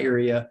somebody in that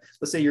area,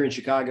 let's say you're in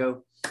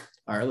Chicago,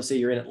 or let's say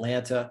you're in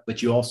Atlanta,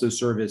 but you also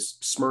service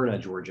Smyrna,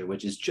 Georgia,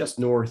 which is just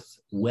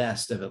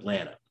northwest of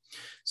Atlanta.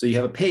 So you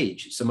have a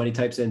page, somebody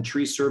types in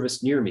tree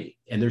service near me,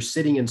 and they're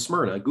sitting in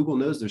Smyrna. Google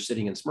knows they're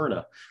sitting in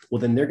Smyrna.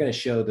 Well, then they're going to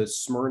show the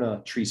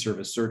Smyrna tree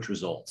service search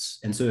results.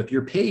 And so if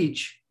your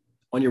page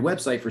on your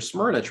website for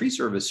Smyrna tree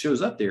service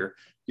shows up there,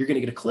 you're going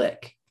to get a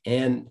click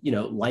and,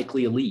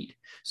 likely a lead.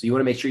 So you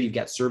want to make sure you've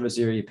got service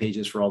area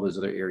pages for all those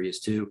other areas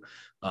too.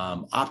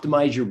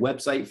 Optimize your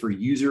website for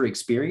user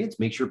experience.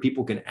 Make sure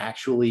people can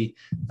actually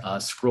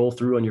scroll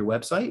through on your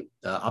website.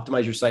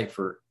 Optimize your site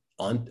for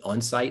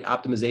on-site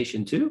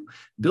optimization too.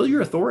 Build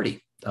your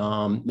authority.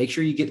 Make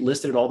sure you get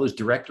listed in all those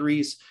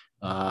directories.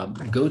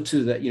 Go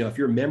to the, if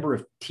you're a member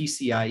of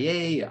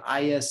TCIA,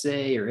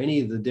 ISA, or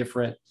any of the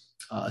different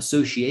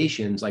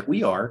associations like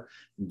we are,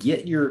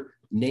 get your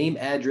name,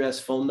 address,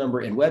 phone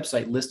number, and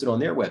website listed on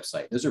their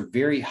website. Those are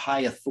very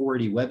high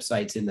authority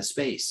websites in the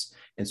space.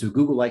 And so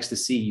Google likes to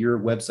see your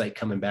website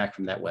coming back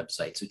from that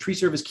website. So tree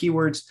service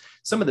keywords,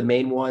 some of the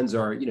main ones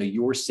are,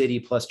 your city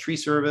plus tree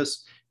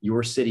service,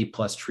 your city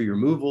plus tree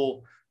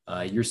removal,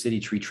 your city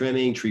tree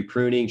trimming, tree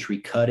pruning,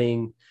 tree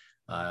cutting,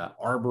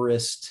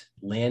 arborist,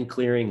 land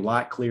clearing,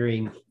 lot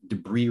clearing,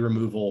 debris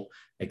removal,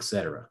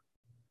 etc.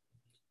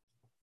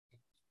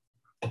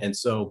 And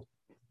so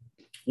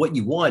what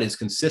you want is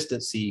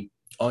consistency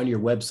on your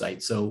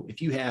website. So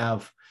if you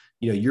have,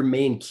 your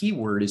main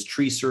keyword is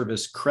tree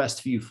service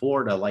Crestview,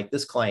 Florida, like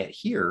this client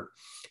here,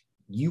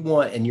 you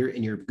want, and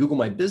your Google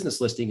My Business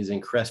listing is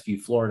in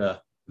Crestview,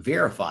 Florida,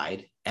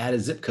 verified, add a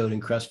zip code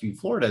in Crestview,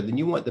 Florida, then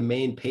you want the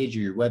main page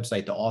of your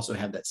website to also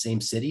have that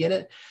same city in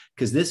it,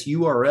 because this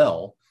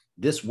URL,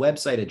 this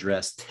website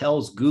address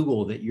tells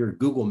Google that your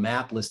Google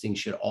map listing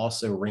should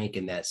also rank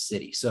in that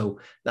city. So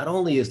not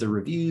only is the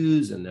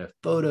reviews and the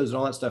photos and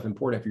all that stuff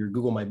important for your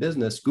Google My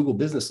Business, Google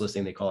Business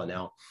listing, they call it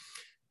now,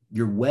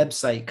 your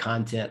website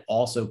content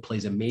also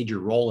plays a major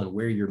role in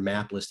where your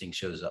map listing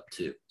shows up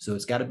too. So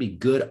it's got to be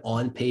good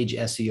on-page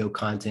SEO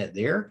content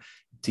there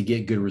to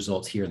get good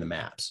results here in the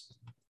maps.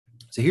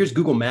 So here's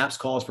Google Maps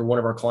calls for one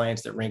of our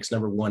clients that ranks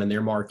 #1 in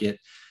their market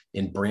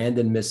in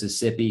Brandon,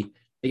 Mississippi.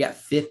 They got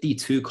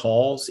 52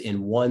 calls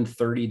in one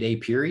 30-day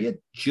period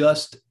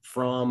just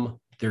from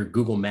their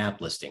Google Map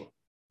listing,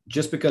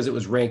 just because it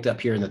was ranked up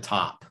here in the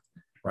top,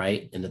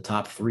 right? In the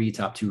top 3,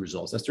 top 2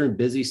 results. That's during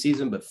busy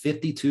season, but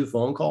 52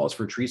 phone calls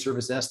for tree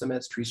service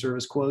estimates, tree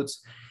service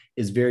quotes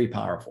is very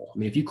powerful. I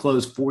mean, if you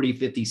close 40,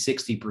 50,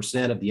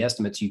 60% of the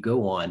estimates you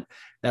go on,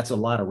 that's a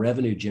lot of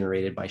revenue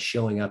generated by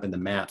showing up in the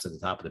maps at the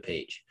top of the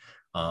page.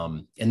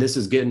 And this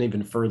is getting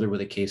even further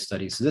with a case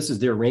study. So this is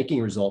their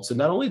ranking results. So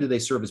not only do they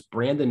service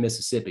Brandon,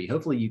 Mississippi,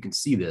 hopefully you can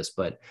see this,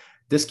 but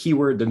this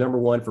keyword, the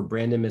 #1 for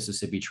Brandon,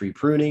 Mississippi tree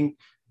pruning,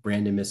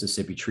 Brandon,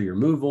 Mississippi tree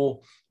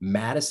removal,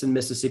 Madison,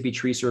 Mississippi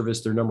tree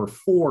service, they're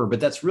 #4, but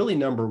that's really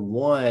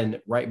 #1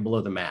 right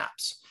below the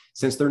maps.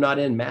 Since they're not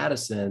in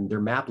Madison,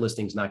 their map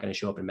listing is not going to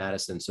show up in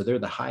Madison. So they're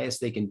the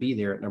highest they can be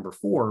there at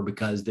 #4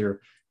 because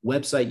their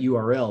website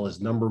URL is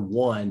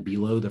 #1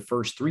 below the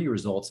first 3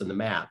 results in the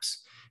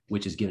maps,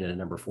 which is given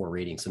a #4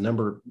 rating. So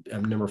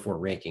 #4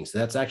 ranking. So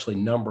that's actually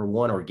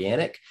 #1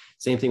 organic.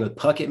 Same thing with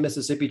Puckett,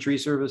 Mississippi tree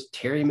service,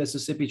 Terry,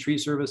 Mississippi tree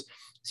service.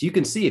 So you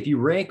can see if you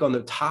rank on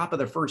the top of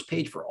the first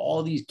page for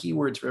all these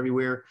keywords for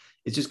everywhere,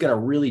 it's just going to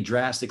really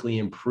drastically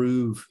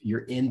improve your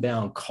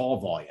inbound call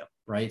volume,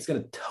 right? It's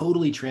going to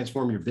totally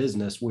transform your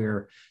business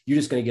where you're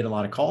just going to get a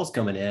lot of calls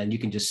coming in. You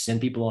can just send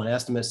people on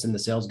estimates, send the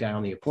sales guy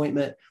on the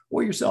appointment,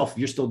 or yourself, if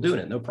you're still doing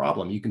it, no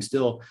problem. You can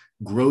still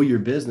grow your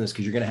business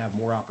because you're going to have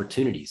more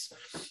opportunities.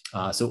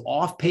 So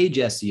off-page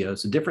SEO,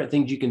 so different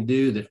things you can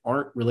do that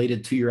aren't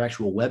related to your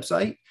actual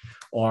website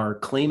are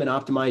claim and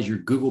optimize your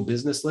Google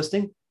business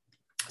listing.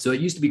 So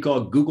it used to be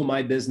called Google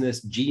My Business,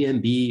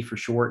 GMB for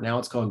short. Now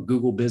it's called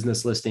Google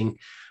Business Listing.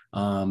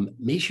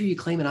 Make sure you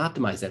claim and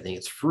optimize that thing.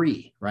 It's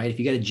free, right? If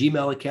you got a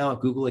Gmail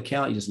account, Google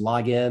account, you just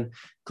log in,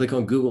 click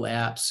on Google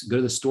Apps, go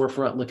to the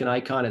storefront looking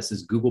icon. It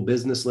says Google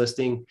Business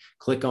Listing.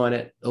 Click on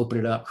it, open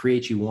it up,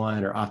 create you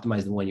one, or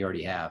optimize the one you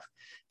already have.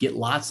 Get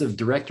lots of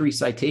directory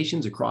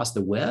citations across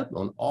the web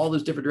on all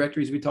those different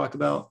directories we talked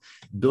about.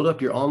 Build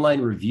up your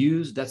online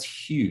reviews. That's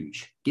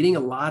huge. Getting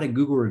a lot of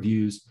Google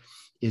reviews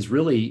is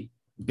really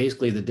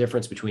basically the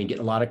difference between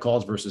getting a lot of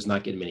calls versus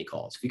not getting many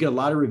calls. If you get a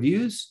lot of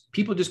reviews,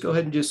 people just go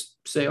ahead and just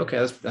say, okay,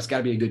 that's got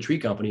to be a good tree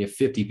company. If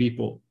 50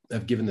 people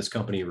have given this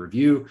company a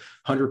review,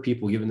 100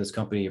 people given this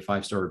company a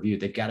 5-star review,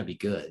 they've got to be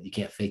good. You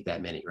can't fake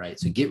that many, right?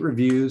 So get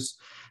reviews,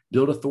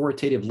 build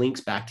authoritative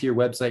links back to your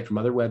website from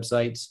other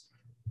websites.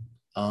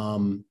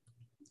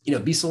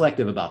 Be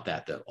selective about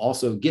that though.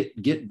 Also get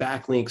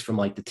backlinks from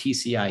like the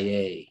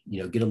TCIA,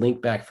 get a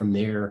link back from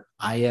their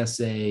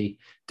ISA,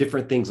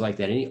 different things like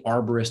that. Any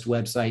arborist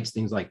websites,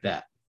 things like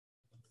that.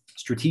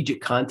 Strategic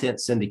content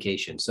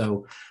syndication.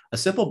 So a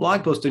simple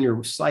blog post on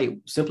your site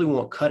simply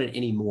won't cut it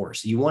anymore.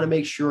 So you want to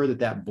make sure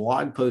that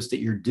blog post that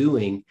you're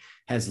doing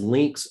has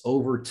links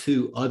over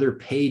to other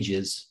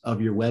pages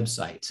of your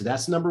website. So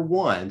that's number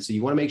one. So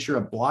you want to make sure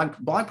a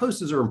blog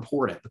posts are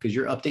important because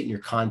you're updating your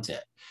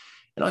content.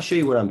 And I'll show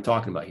you what I'm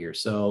talking about here.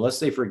 So let's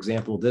say, for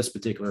example, this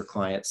particular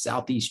client,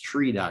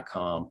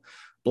 southeasttree.com,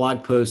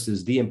 blog post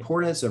is the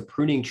importance of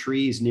pruning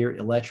trees near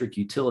electric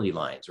utility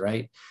lines,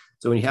 right?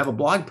 So when you have a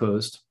blog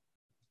post,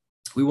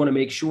 we want to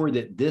make sure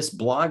that this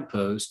blog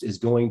post is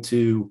going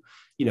to,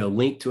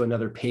 link to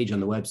another page on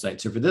the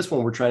website. So for this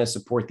one, we're trying to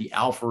support the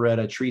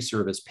Alpharetta Tree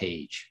Service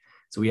page.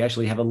 So we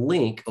actually have a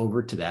link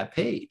over to that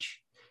page.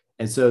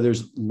 And so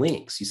there's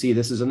links. You see,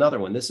 this is another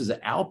one. This is an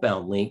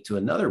outbound link to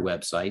another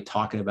website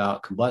talking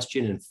about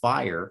combustion and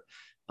fire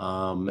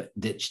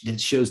that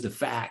shows the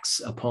facts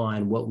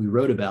upon what we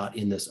wrote about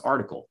in this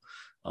article.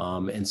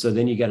 And so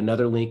then you got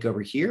another link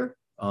over here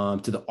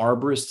to the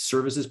arborist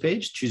services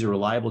page. Choose a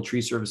reliable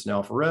tree service in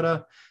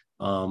Alpharetta.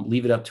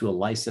 Leave it up to a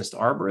licensed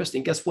arborist.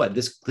 And guess what?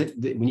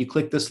 When you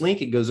click this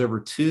link, it goes over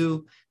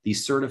to the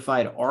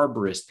certified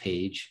arborist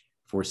page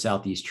for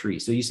Southeast Tree.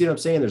 So you see what I'm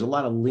saying? There's a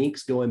lot of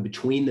links going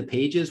between the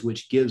pages,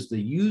 which gives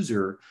the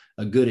user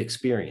a good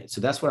experience.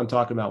 So that's what I'm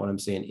talking about when I'm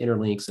saying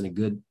interlinks and a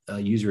good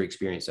user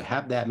experience. So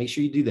have that, make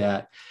sure you do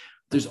that.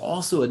 There's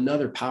also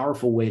another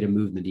powerful way to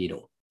move the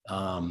needle.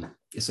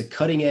 It's a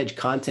cutting edge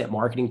content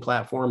marketing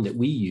platform that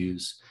we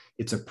use.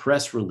 It's a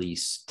press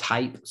release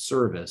type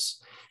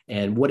service.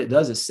 And what it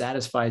does is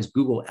satisfies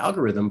Google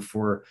algorithm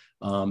for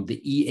the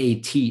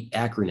EAT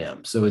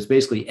acronym. So it's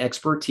basically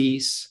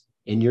expertise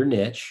in your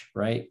niche,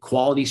 right?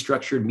 Quality,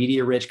 structured,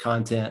 media-rich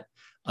content,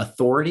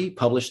 authority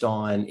published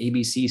on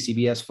ABC,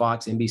 CBS,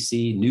 Fox,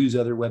 NBC, news,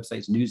 other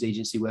websites, news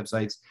agency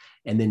websites,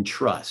 and then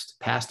trust,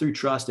 pass-through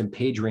trust and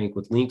page rank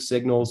with link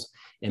signals,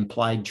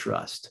 implied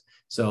trust.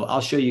 So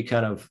I'll show you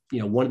kind of,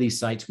 one of these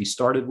sites we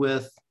started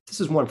with.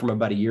 This is one from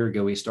about a year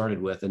ago. We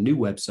started with a new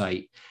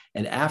website.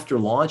 And after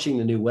launching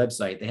the new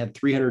website, they had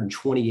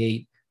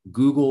 328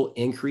 Google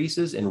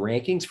increases in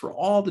rankings for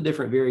all the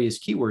different various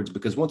keywords,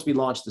 because once we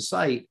launched the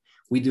site,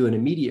 we do an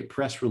immediate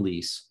press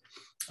release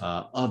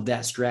of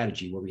that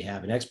strategy where we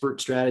have an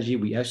expert strategy.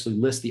 We actually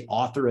list the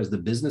author as the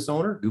business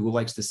owner. Google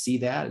likes to see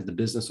that as the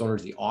business owner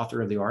is the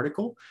author of the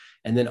article,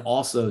 and then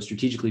also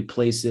strategically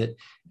place it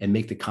and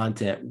make the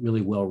content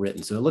really well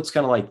written. So it looks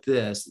kind of like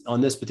this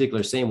on this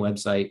particular same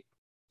website.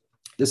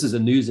 This is a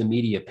news and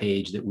media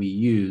page that we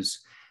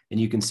use, and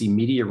you can see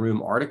media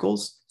room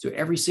articles. So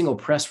every single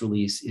press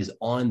release is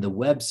on the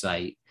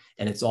website.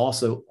 And it's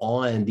also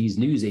on these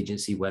news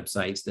agency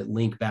websites that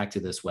link back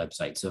to this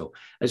website. So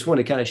I just want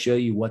to kind of show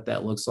you what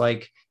that looks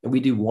like. And we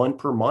do one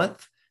per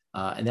month,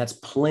 and that's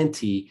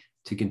plenty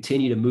to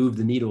continue to move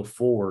the needle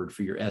forward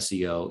for your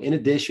SEO, in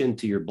addition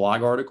to your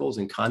blog articles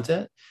and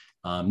content.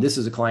 This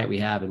is a client we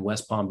have in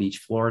West Palm Beach,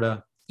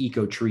 Florida,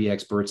 Eco Tree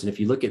Experts. And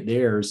if you look at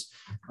theirs,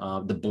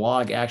 the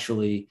blog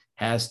actually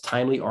has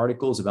timely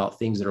articles about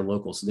things that are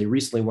local. So they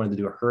recently wanted to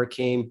do a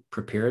hurricane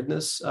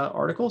preparedness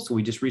article. So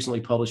we just recently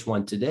published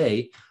one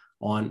today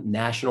on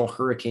National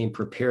Hurricane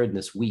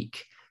Preparedness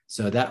Week.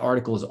 So that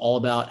article is all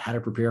about how to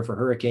prepare for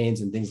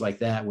hurricanes and things like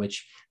that,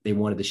 which they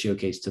wanted to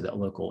showcase to the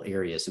local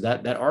area. So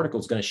that article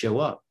is going to show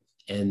up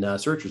in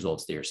search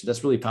results there. So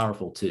that's really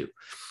powerful too.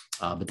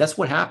 But that's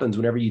what happens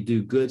whenever you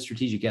do good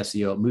strategic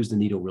SEO. It moves the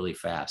needle really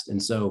fast.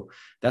 And so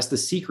that's the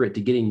secret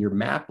to getting your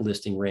map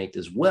listing ranked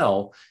as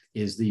well,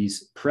 is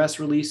these press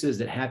releases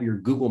that have your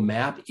Google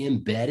map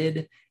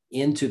embedded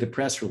into the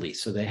press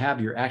release. So they have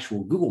your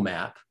actual Google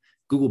map,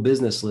 Google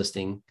business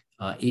listing,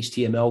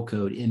 HTML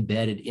code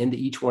embedded into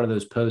each one of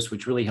those posts,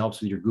 which really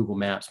helps with your Google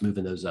Maps,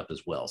 moving those up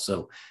as well.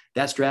 So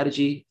that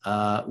strategy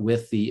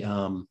with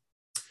the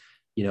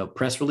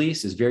press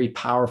release is very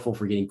powerful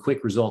for getting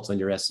quick results on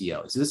your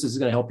SEO. So this is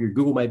going to help your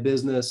Google My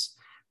Business.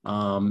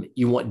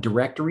 You want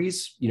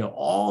directories,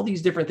 all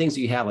these different things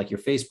that you have, like your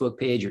Facebook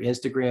page, your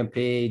Instagram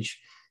page,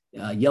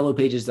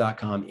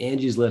 yellowpages.com,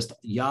 Angie's List,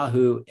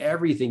 Yahoo,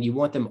 everything. You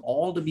want them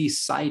all to be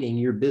citing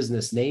your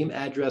business name,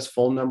 address,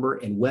 phone number,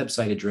 and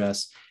website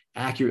address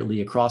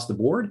accurately across the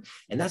board.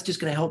 And that's just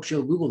going to help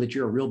show Google that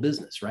you're a real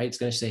business, right? It's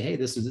going to say, hey,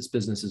 this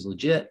business is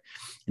legit.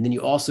 And then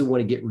you also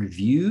want to get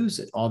reviews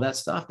and all that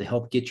stuff to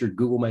help get your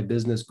Google My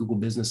Business, Google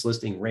business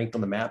listing ranked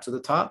on the maps at the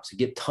top. So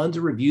get tons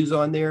of reviews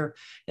on there.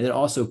 And then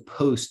also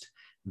post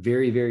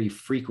very, very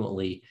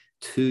frequently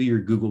to your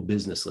Google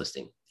business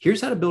listing.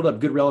 Here's how to build up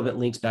good relevant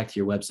links back to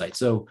your website.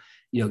 So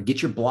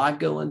get your blog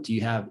going? Do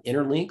you have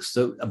interlinks?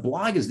 So a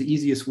blog is the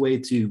easiest way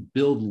to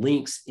build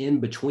links in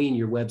between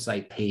your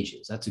website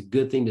pages. That's a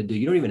good thing to do.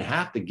 You don't even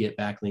have to get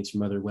backlinks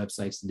from other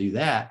websites to do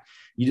that.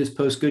 You just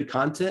post good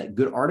content,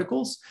 good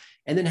articles,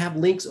 and then have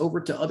links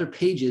over to other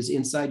pages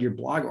inside your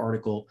blog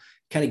article,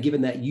 kind of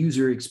giving that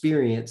user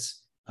experience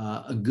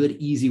a good,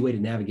 easy way to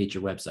navigate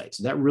your website.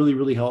 So that really,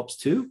 really helps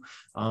too.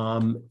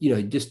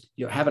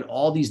 Having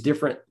all these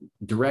different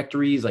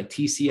directories like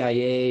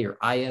TCIA or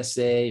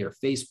ISA or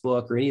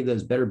Facebook or any of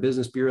those Better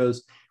Business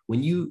Bureaus,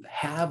 when you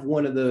have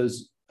one of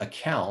those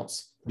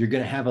accounts, you're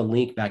going to have a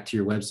link back to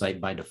your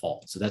website by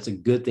default. So that's a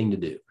good thing to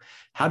do.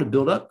 How to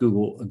build up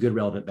Google a good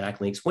relevant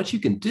backlinks. What you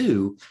can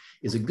do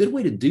is a good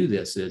way to do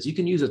this is you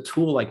can use a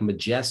tool like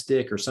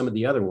Majestic or some of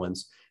the other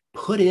ones.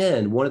 Put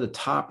in one of the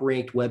top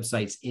ranked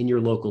websites in your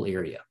local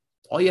area.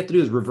 All you have to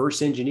do is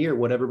reverse engineer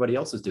what everybody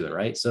else is doing,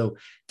 right? So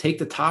take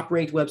the top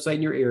ranked website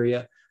in your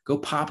area, go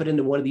pop it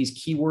into one of these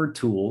keyword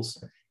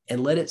tools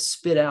and let it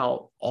spit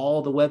out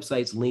all the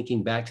websites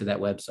linking back to that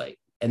website.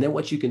 And then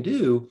what you can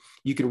do,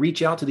 you can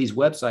reach out to these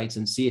websites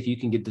and see if you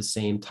can get the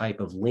same type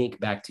of link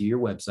back to your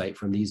website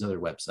from these other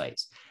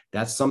websites.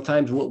 That's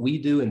sometimes what we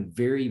do in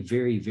very,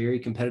 very, very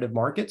competitive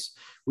markets.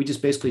 We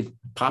just basically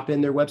pop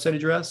in their website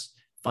address,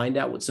 find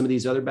out what some of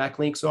these other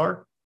backlinks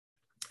are,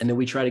 and then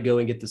we try to go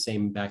and get the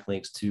same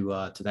backlinks to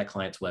that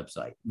client's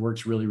website.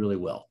 Works really, really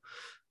well.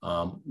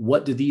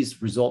 What do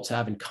these results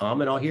have in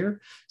common all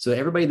here? So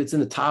everybody that's in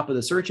the top of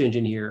the search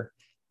engine here,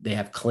 they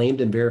have claimed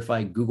and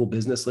verified Google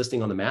business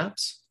listing on the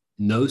maps,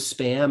 no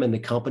spam in the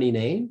company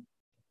name.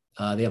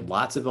 They have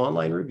lots of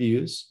online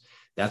reviews.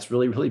 That's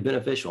really, really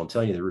beneficial. I'm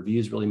telling you, the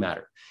reviews really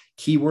matter.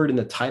 Keyword in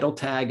the title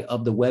tag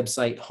of the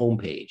website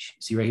homepage.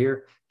 See right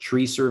here,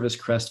 Tree Service,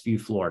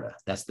 Crestview, Florida.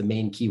 That's the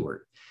main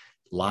keyword.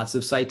 Lots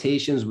of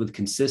citations with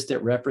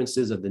consistent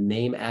references of the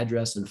name,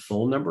 address, and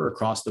phone number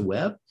across the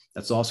web.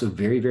 That's also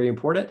very, very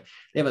important.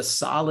 They have a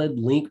solid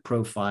link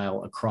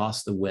profile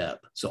across the web.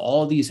 So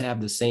all of these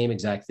have the same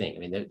exact thing. I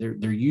mean,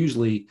 they're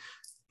usually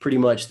pretty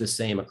much the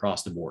same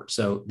across the board.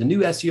 So the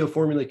new SEO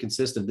formula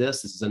consists of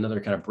this. This is another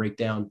kind of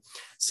breakdown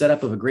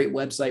setup of a great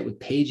website with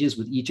pages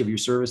with each of your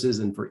services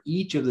and for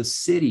each of the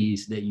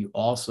cities that you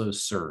also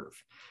serve.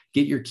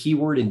 Get your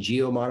keyword and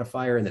geo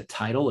modifier in the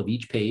title of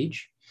each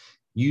page.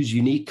 Use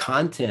unique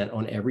content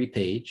on every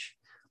page.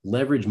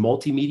 Leverage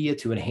multimedia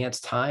to enhance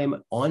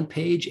time on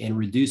page and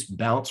reduce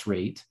bounce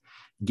rate.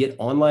 Get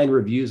online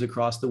reviews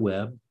across the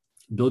web.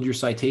 Build your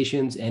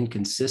citations and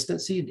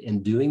consistency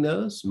in doing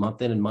those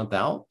month in and month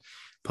out.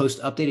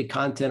 Post updated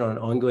content on an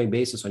ongoing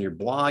basis on your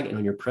blog and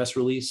on your press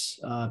release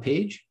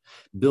page.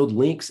 Build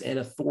links and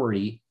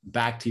authority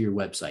back to your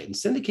website and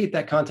syndicate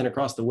that content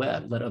across the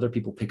web. Let other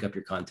people pick up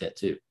your content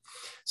too.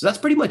 So that's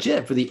pretty much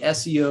it for the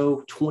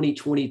SEO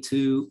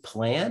 2022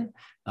 plan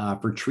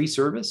for Tree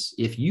Service.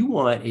 If you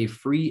want a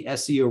free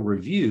SEO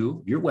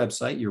review, your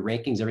website, your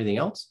rankings, everything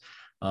else,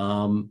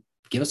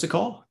 give us a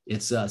call.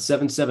 It's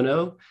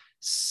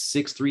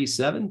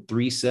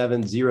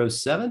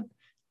 770-637-3707.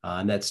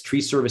 And that's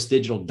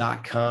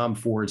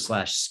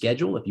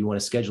treeservicedigital.com/schedule. If you want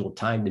to schedule a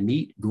time to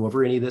meet, go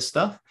over any of this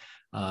stuff.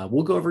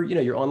 We'll go over,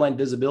 your online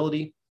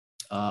visibility,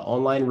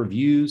 online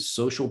reviews,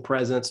 social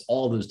presence,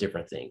 all those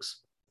different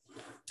things.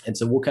 And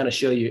so we'll kind of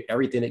show you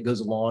everything that goes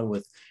along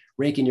with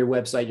ranking your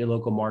website, your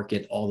local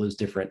market, all those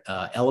different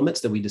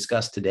elements that we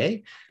discussed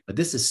today. But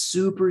this is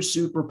super,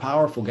 super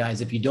powerful,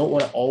 guys. If you don't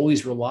want to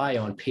always rely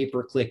on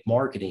pay-per-click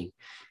marketing,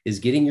 is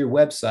getting your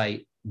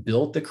website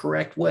built the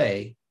correct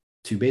way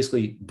to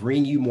basically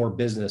bring you more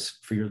business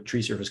for your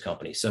tree service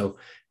company. So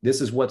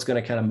this is what's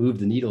going to kind of move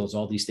the needle is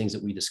all these things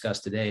that we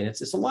discussed today. And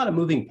it's a lot of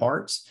moving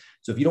parts.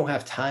 So if you don't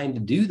have time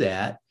to do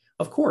that,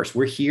 of course,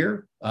 we're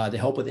here to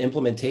help with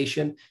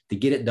implementation, to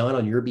get it done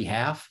on your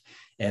behalf.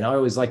 And I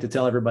always like to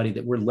tell everybody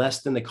that we're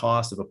less than the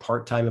cost of a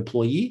part-time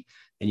employee,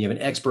 and you have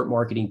an expert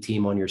marketing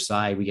team on your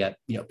side. We got,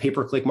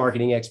 pay-per-click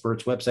marketing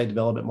experts, website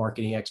development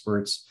marketing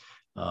experts,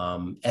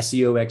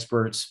 SEO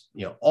experts,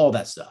 all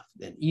that stuff,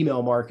 and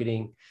email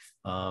marketing,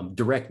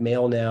 direct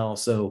mail now.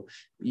 So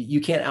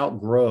you can't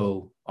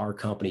outgrow our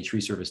company,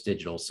 Tree Service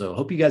Digital. So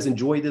hope you guys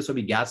enjoyed this. Hope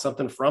you got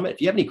something from it.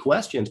 If you have any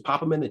questions,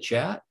 pop them in the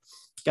chat.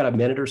 Got a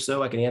minute or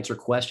so. I can answer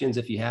questions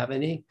if you have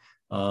any,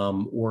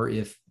 or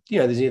if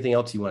there's anything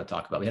else you want to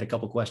talk about. We had a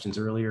couple of questions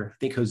earlier. I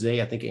think Jose,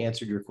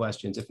 answered your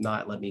questions. If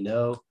not, let me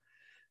know.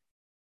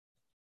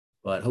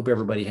 But hope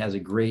everybody has a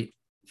great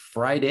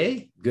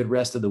Friday, good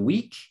rest of the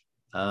week.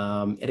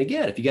 And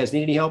again, if you guys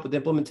need any help with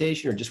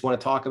implementation or just want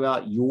to talk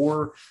about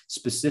your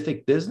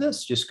specific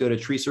business, just go to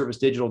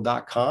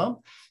treeservicedigital.com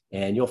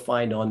and you'll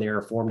find on there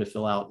a form to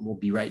fill out. And we'll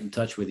be right in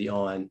touch with you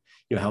on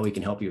how we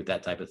can help you with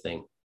that type of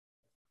thing.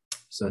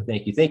 So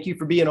thank you. Thank you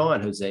for being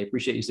on, Jose.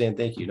 Appreciate you saying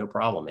thank you. No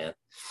problem, man.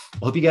 I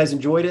hope you guys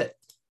enjoyed it.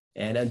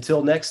 And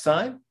until next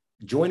time,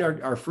 join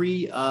our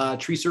free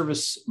Tree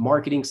Service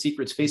Marketing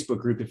Secrets Facebook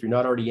group if you're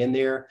not already in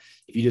there.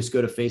 If you just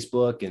go to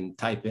Facebook and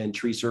type in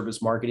Tree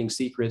Service Marketing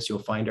Secrets, you'll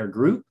find our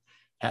group.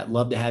 I'd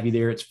love to have you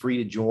there. It's free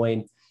to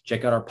join.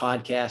 Check out our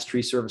podcast,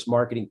 Tree Service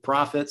Marketing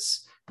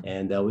Profits.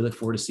 And we look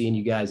forward to seeing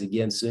you guys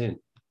again soon.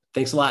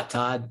 Thanks a lot,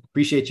 Todd.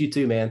 Appreciate you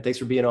too, man. Thanks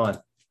for being on.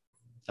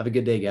 Have a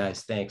good day,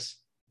 guys. Thanks.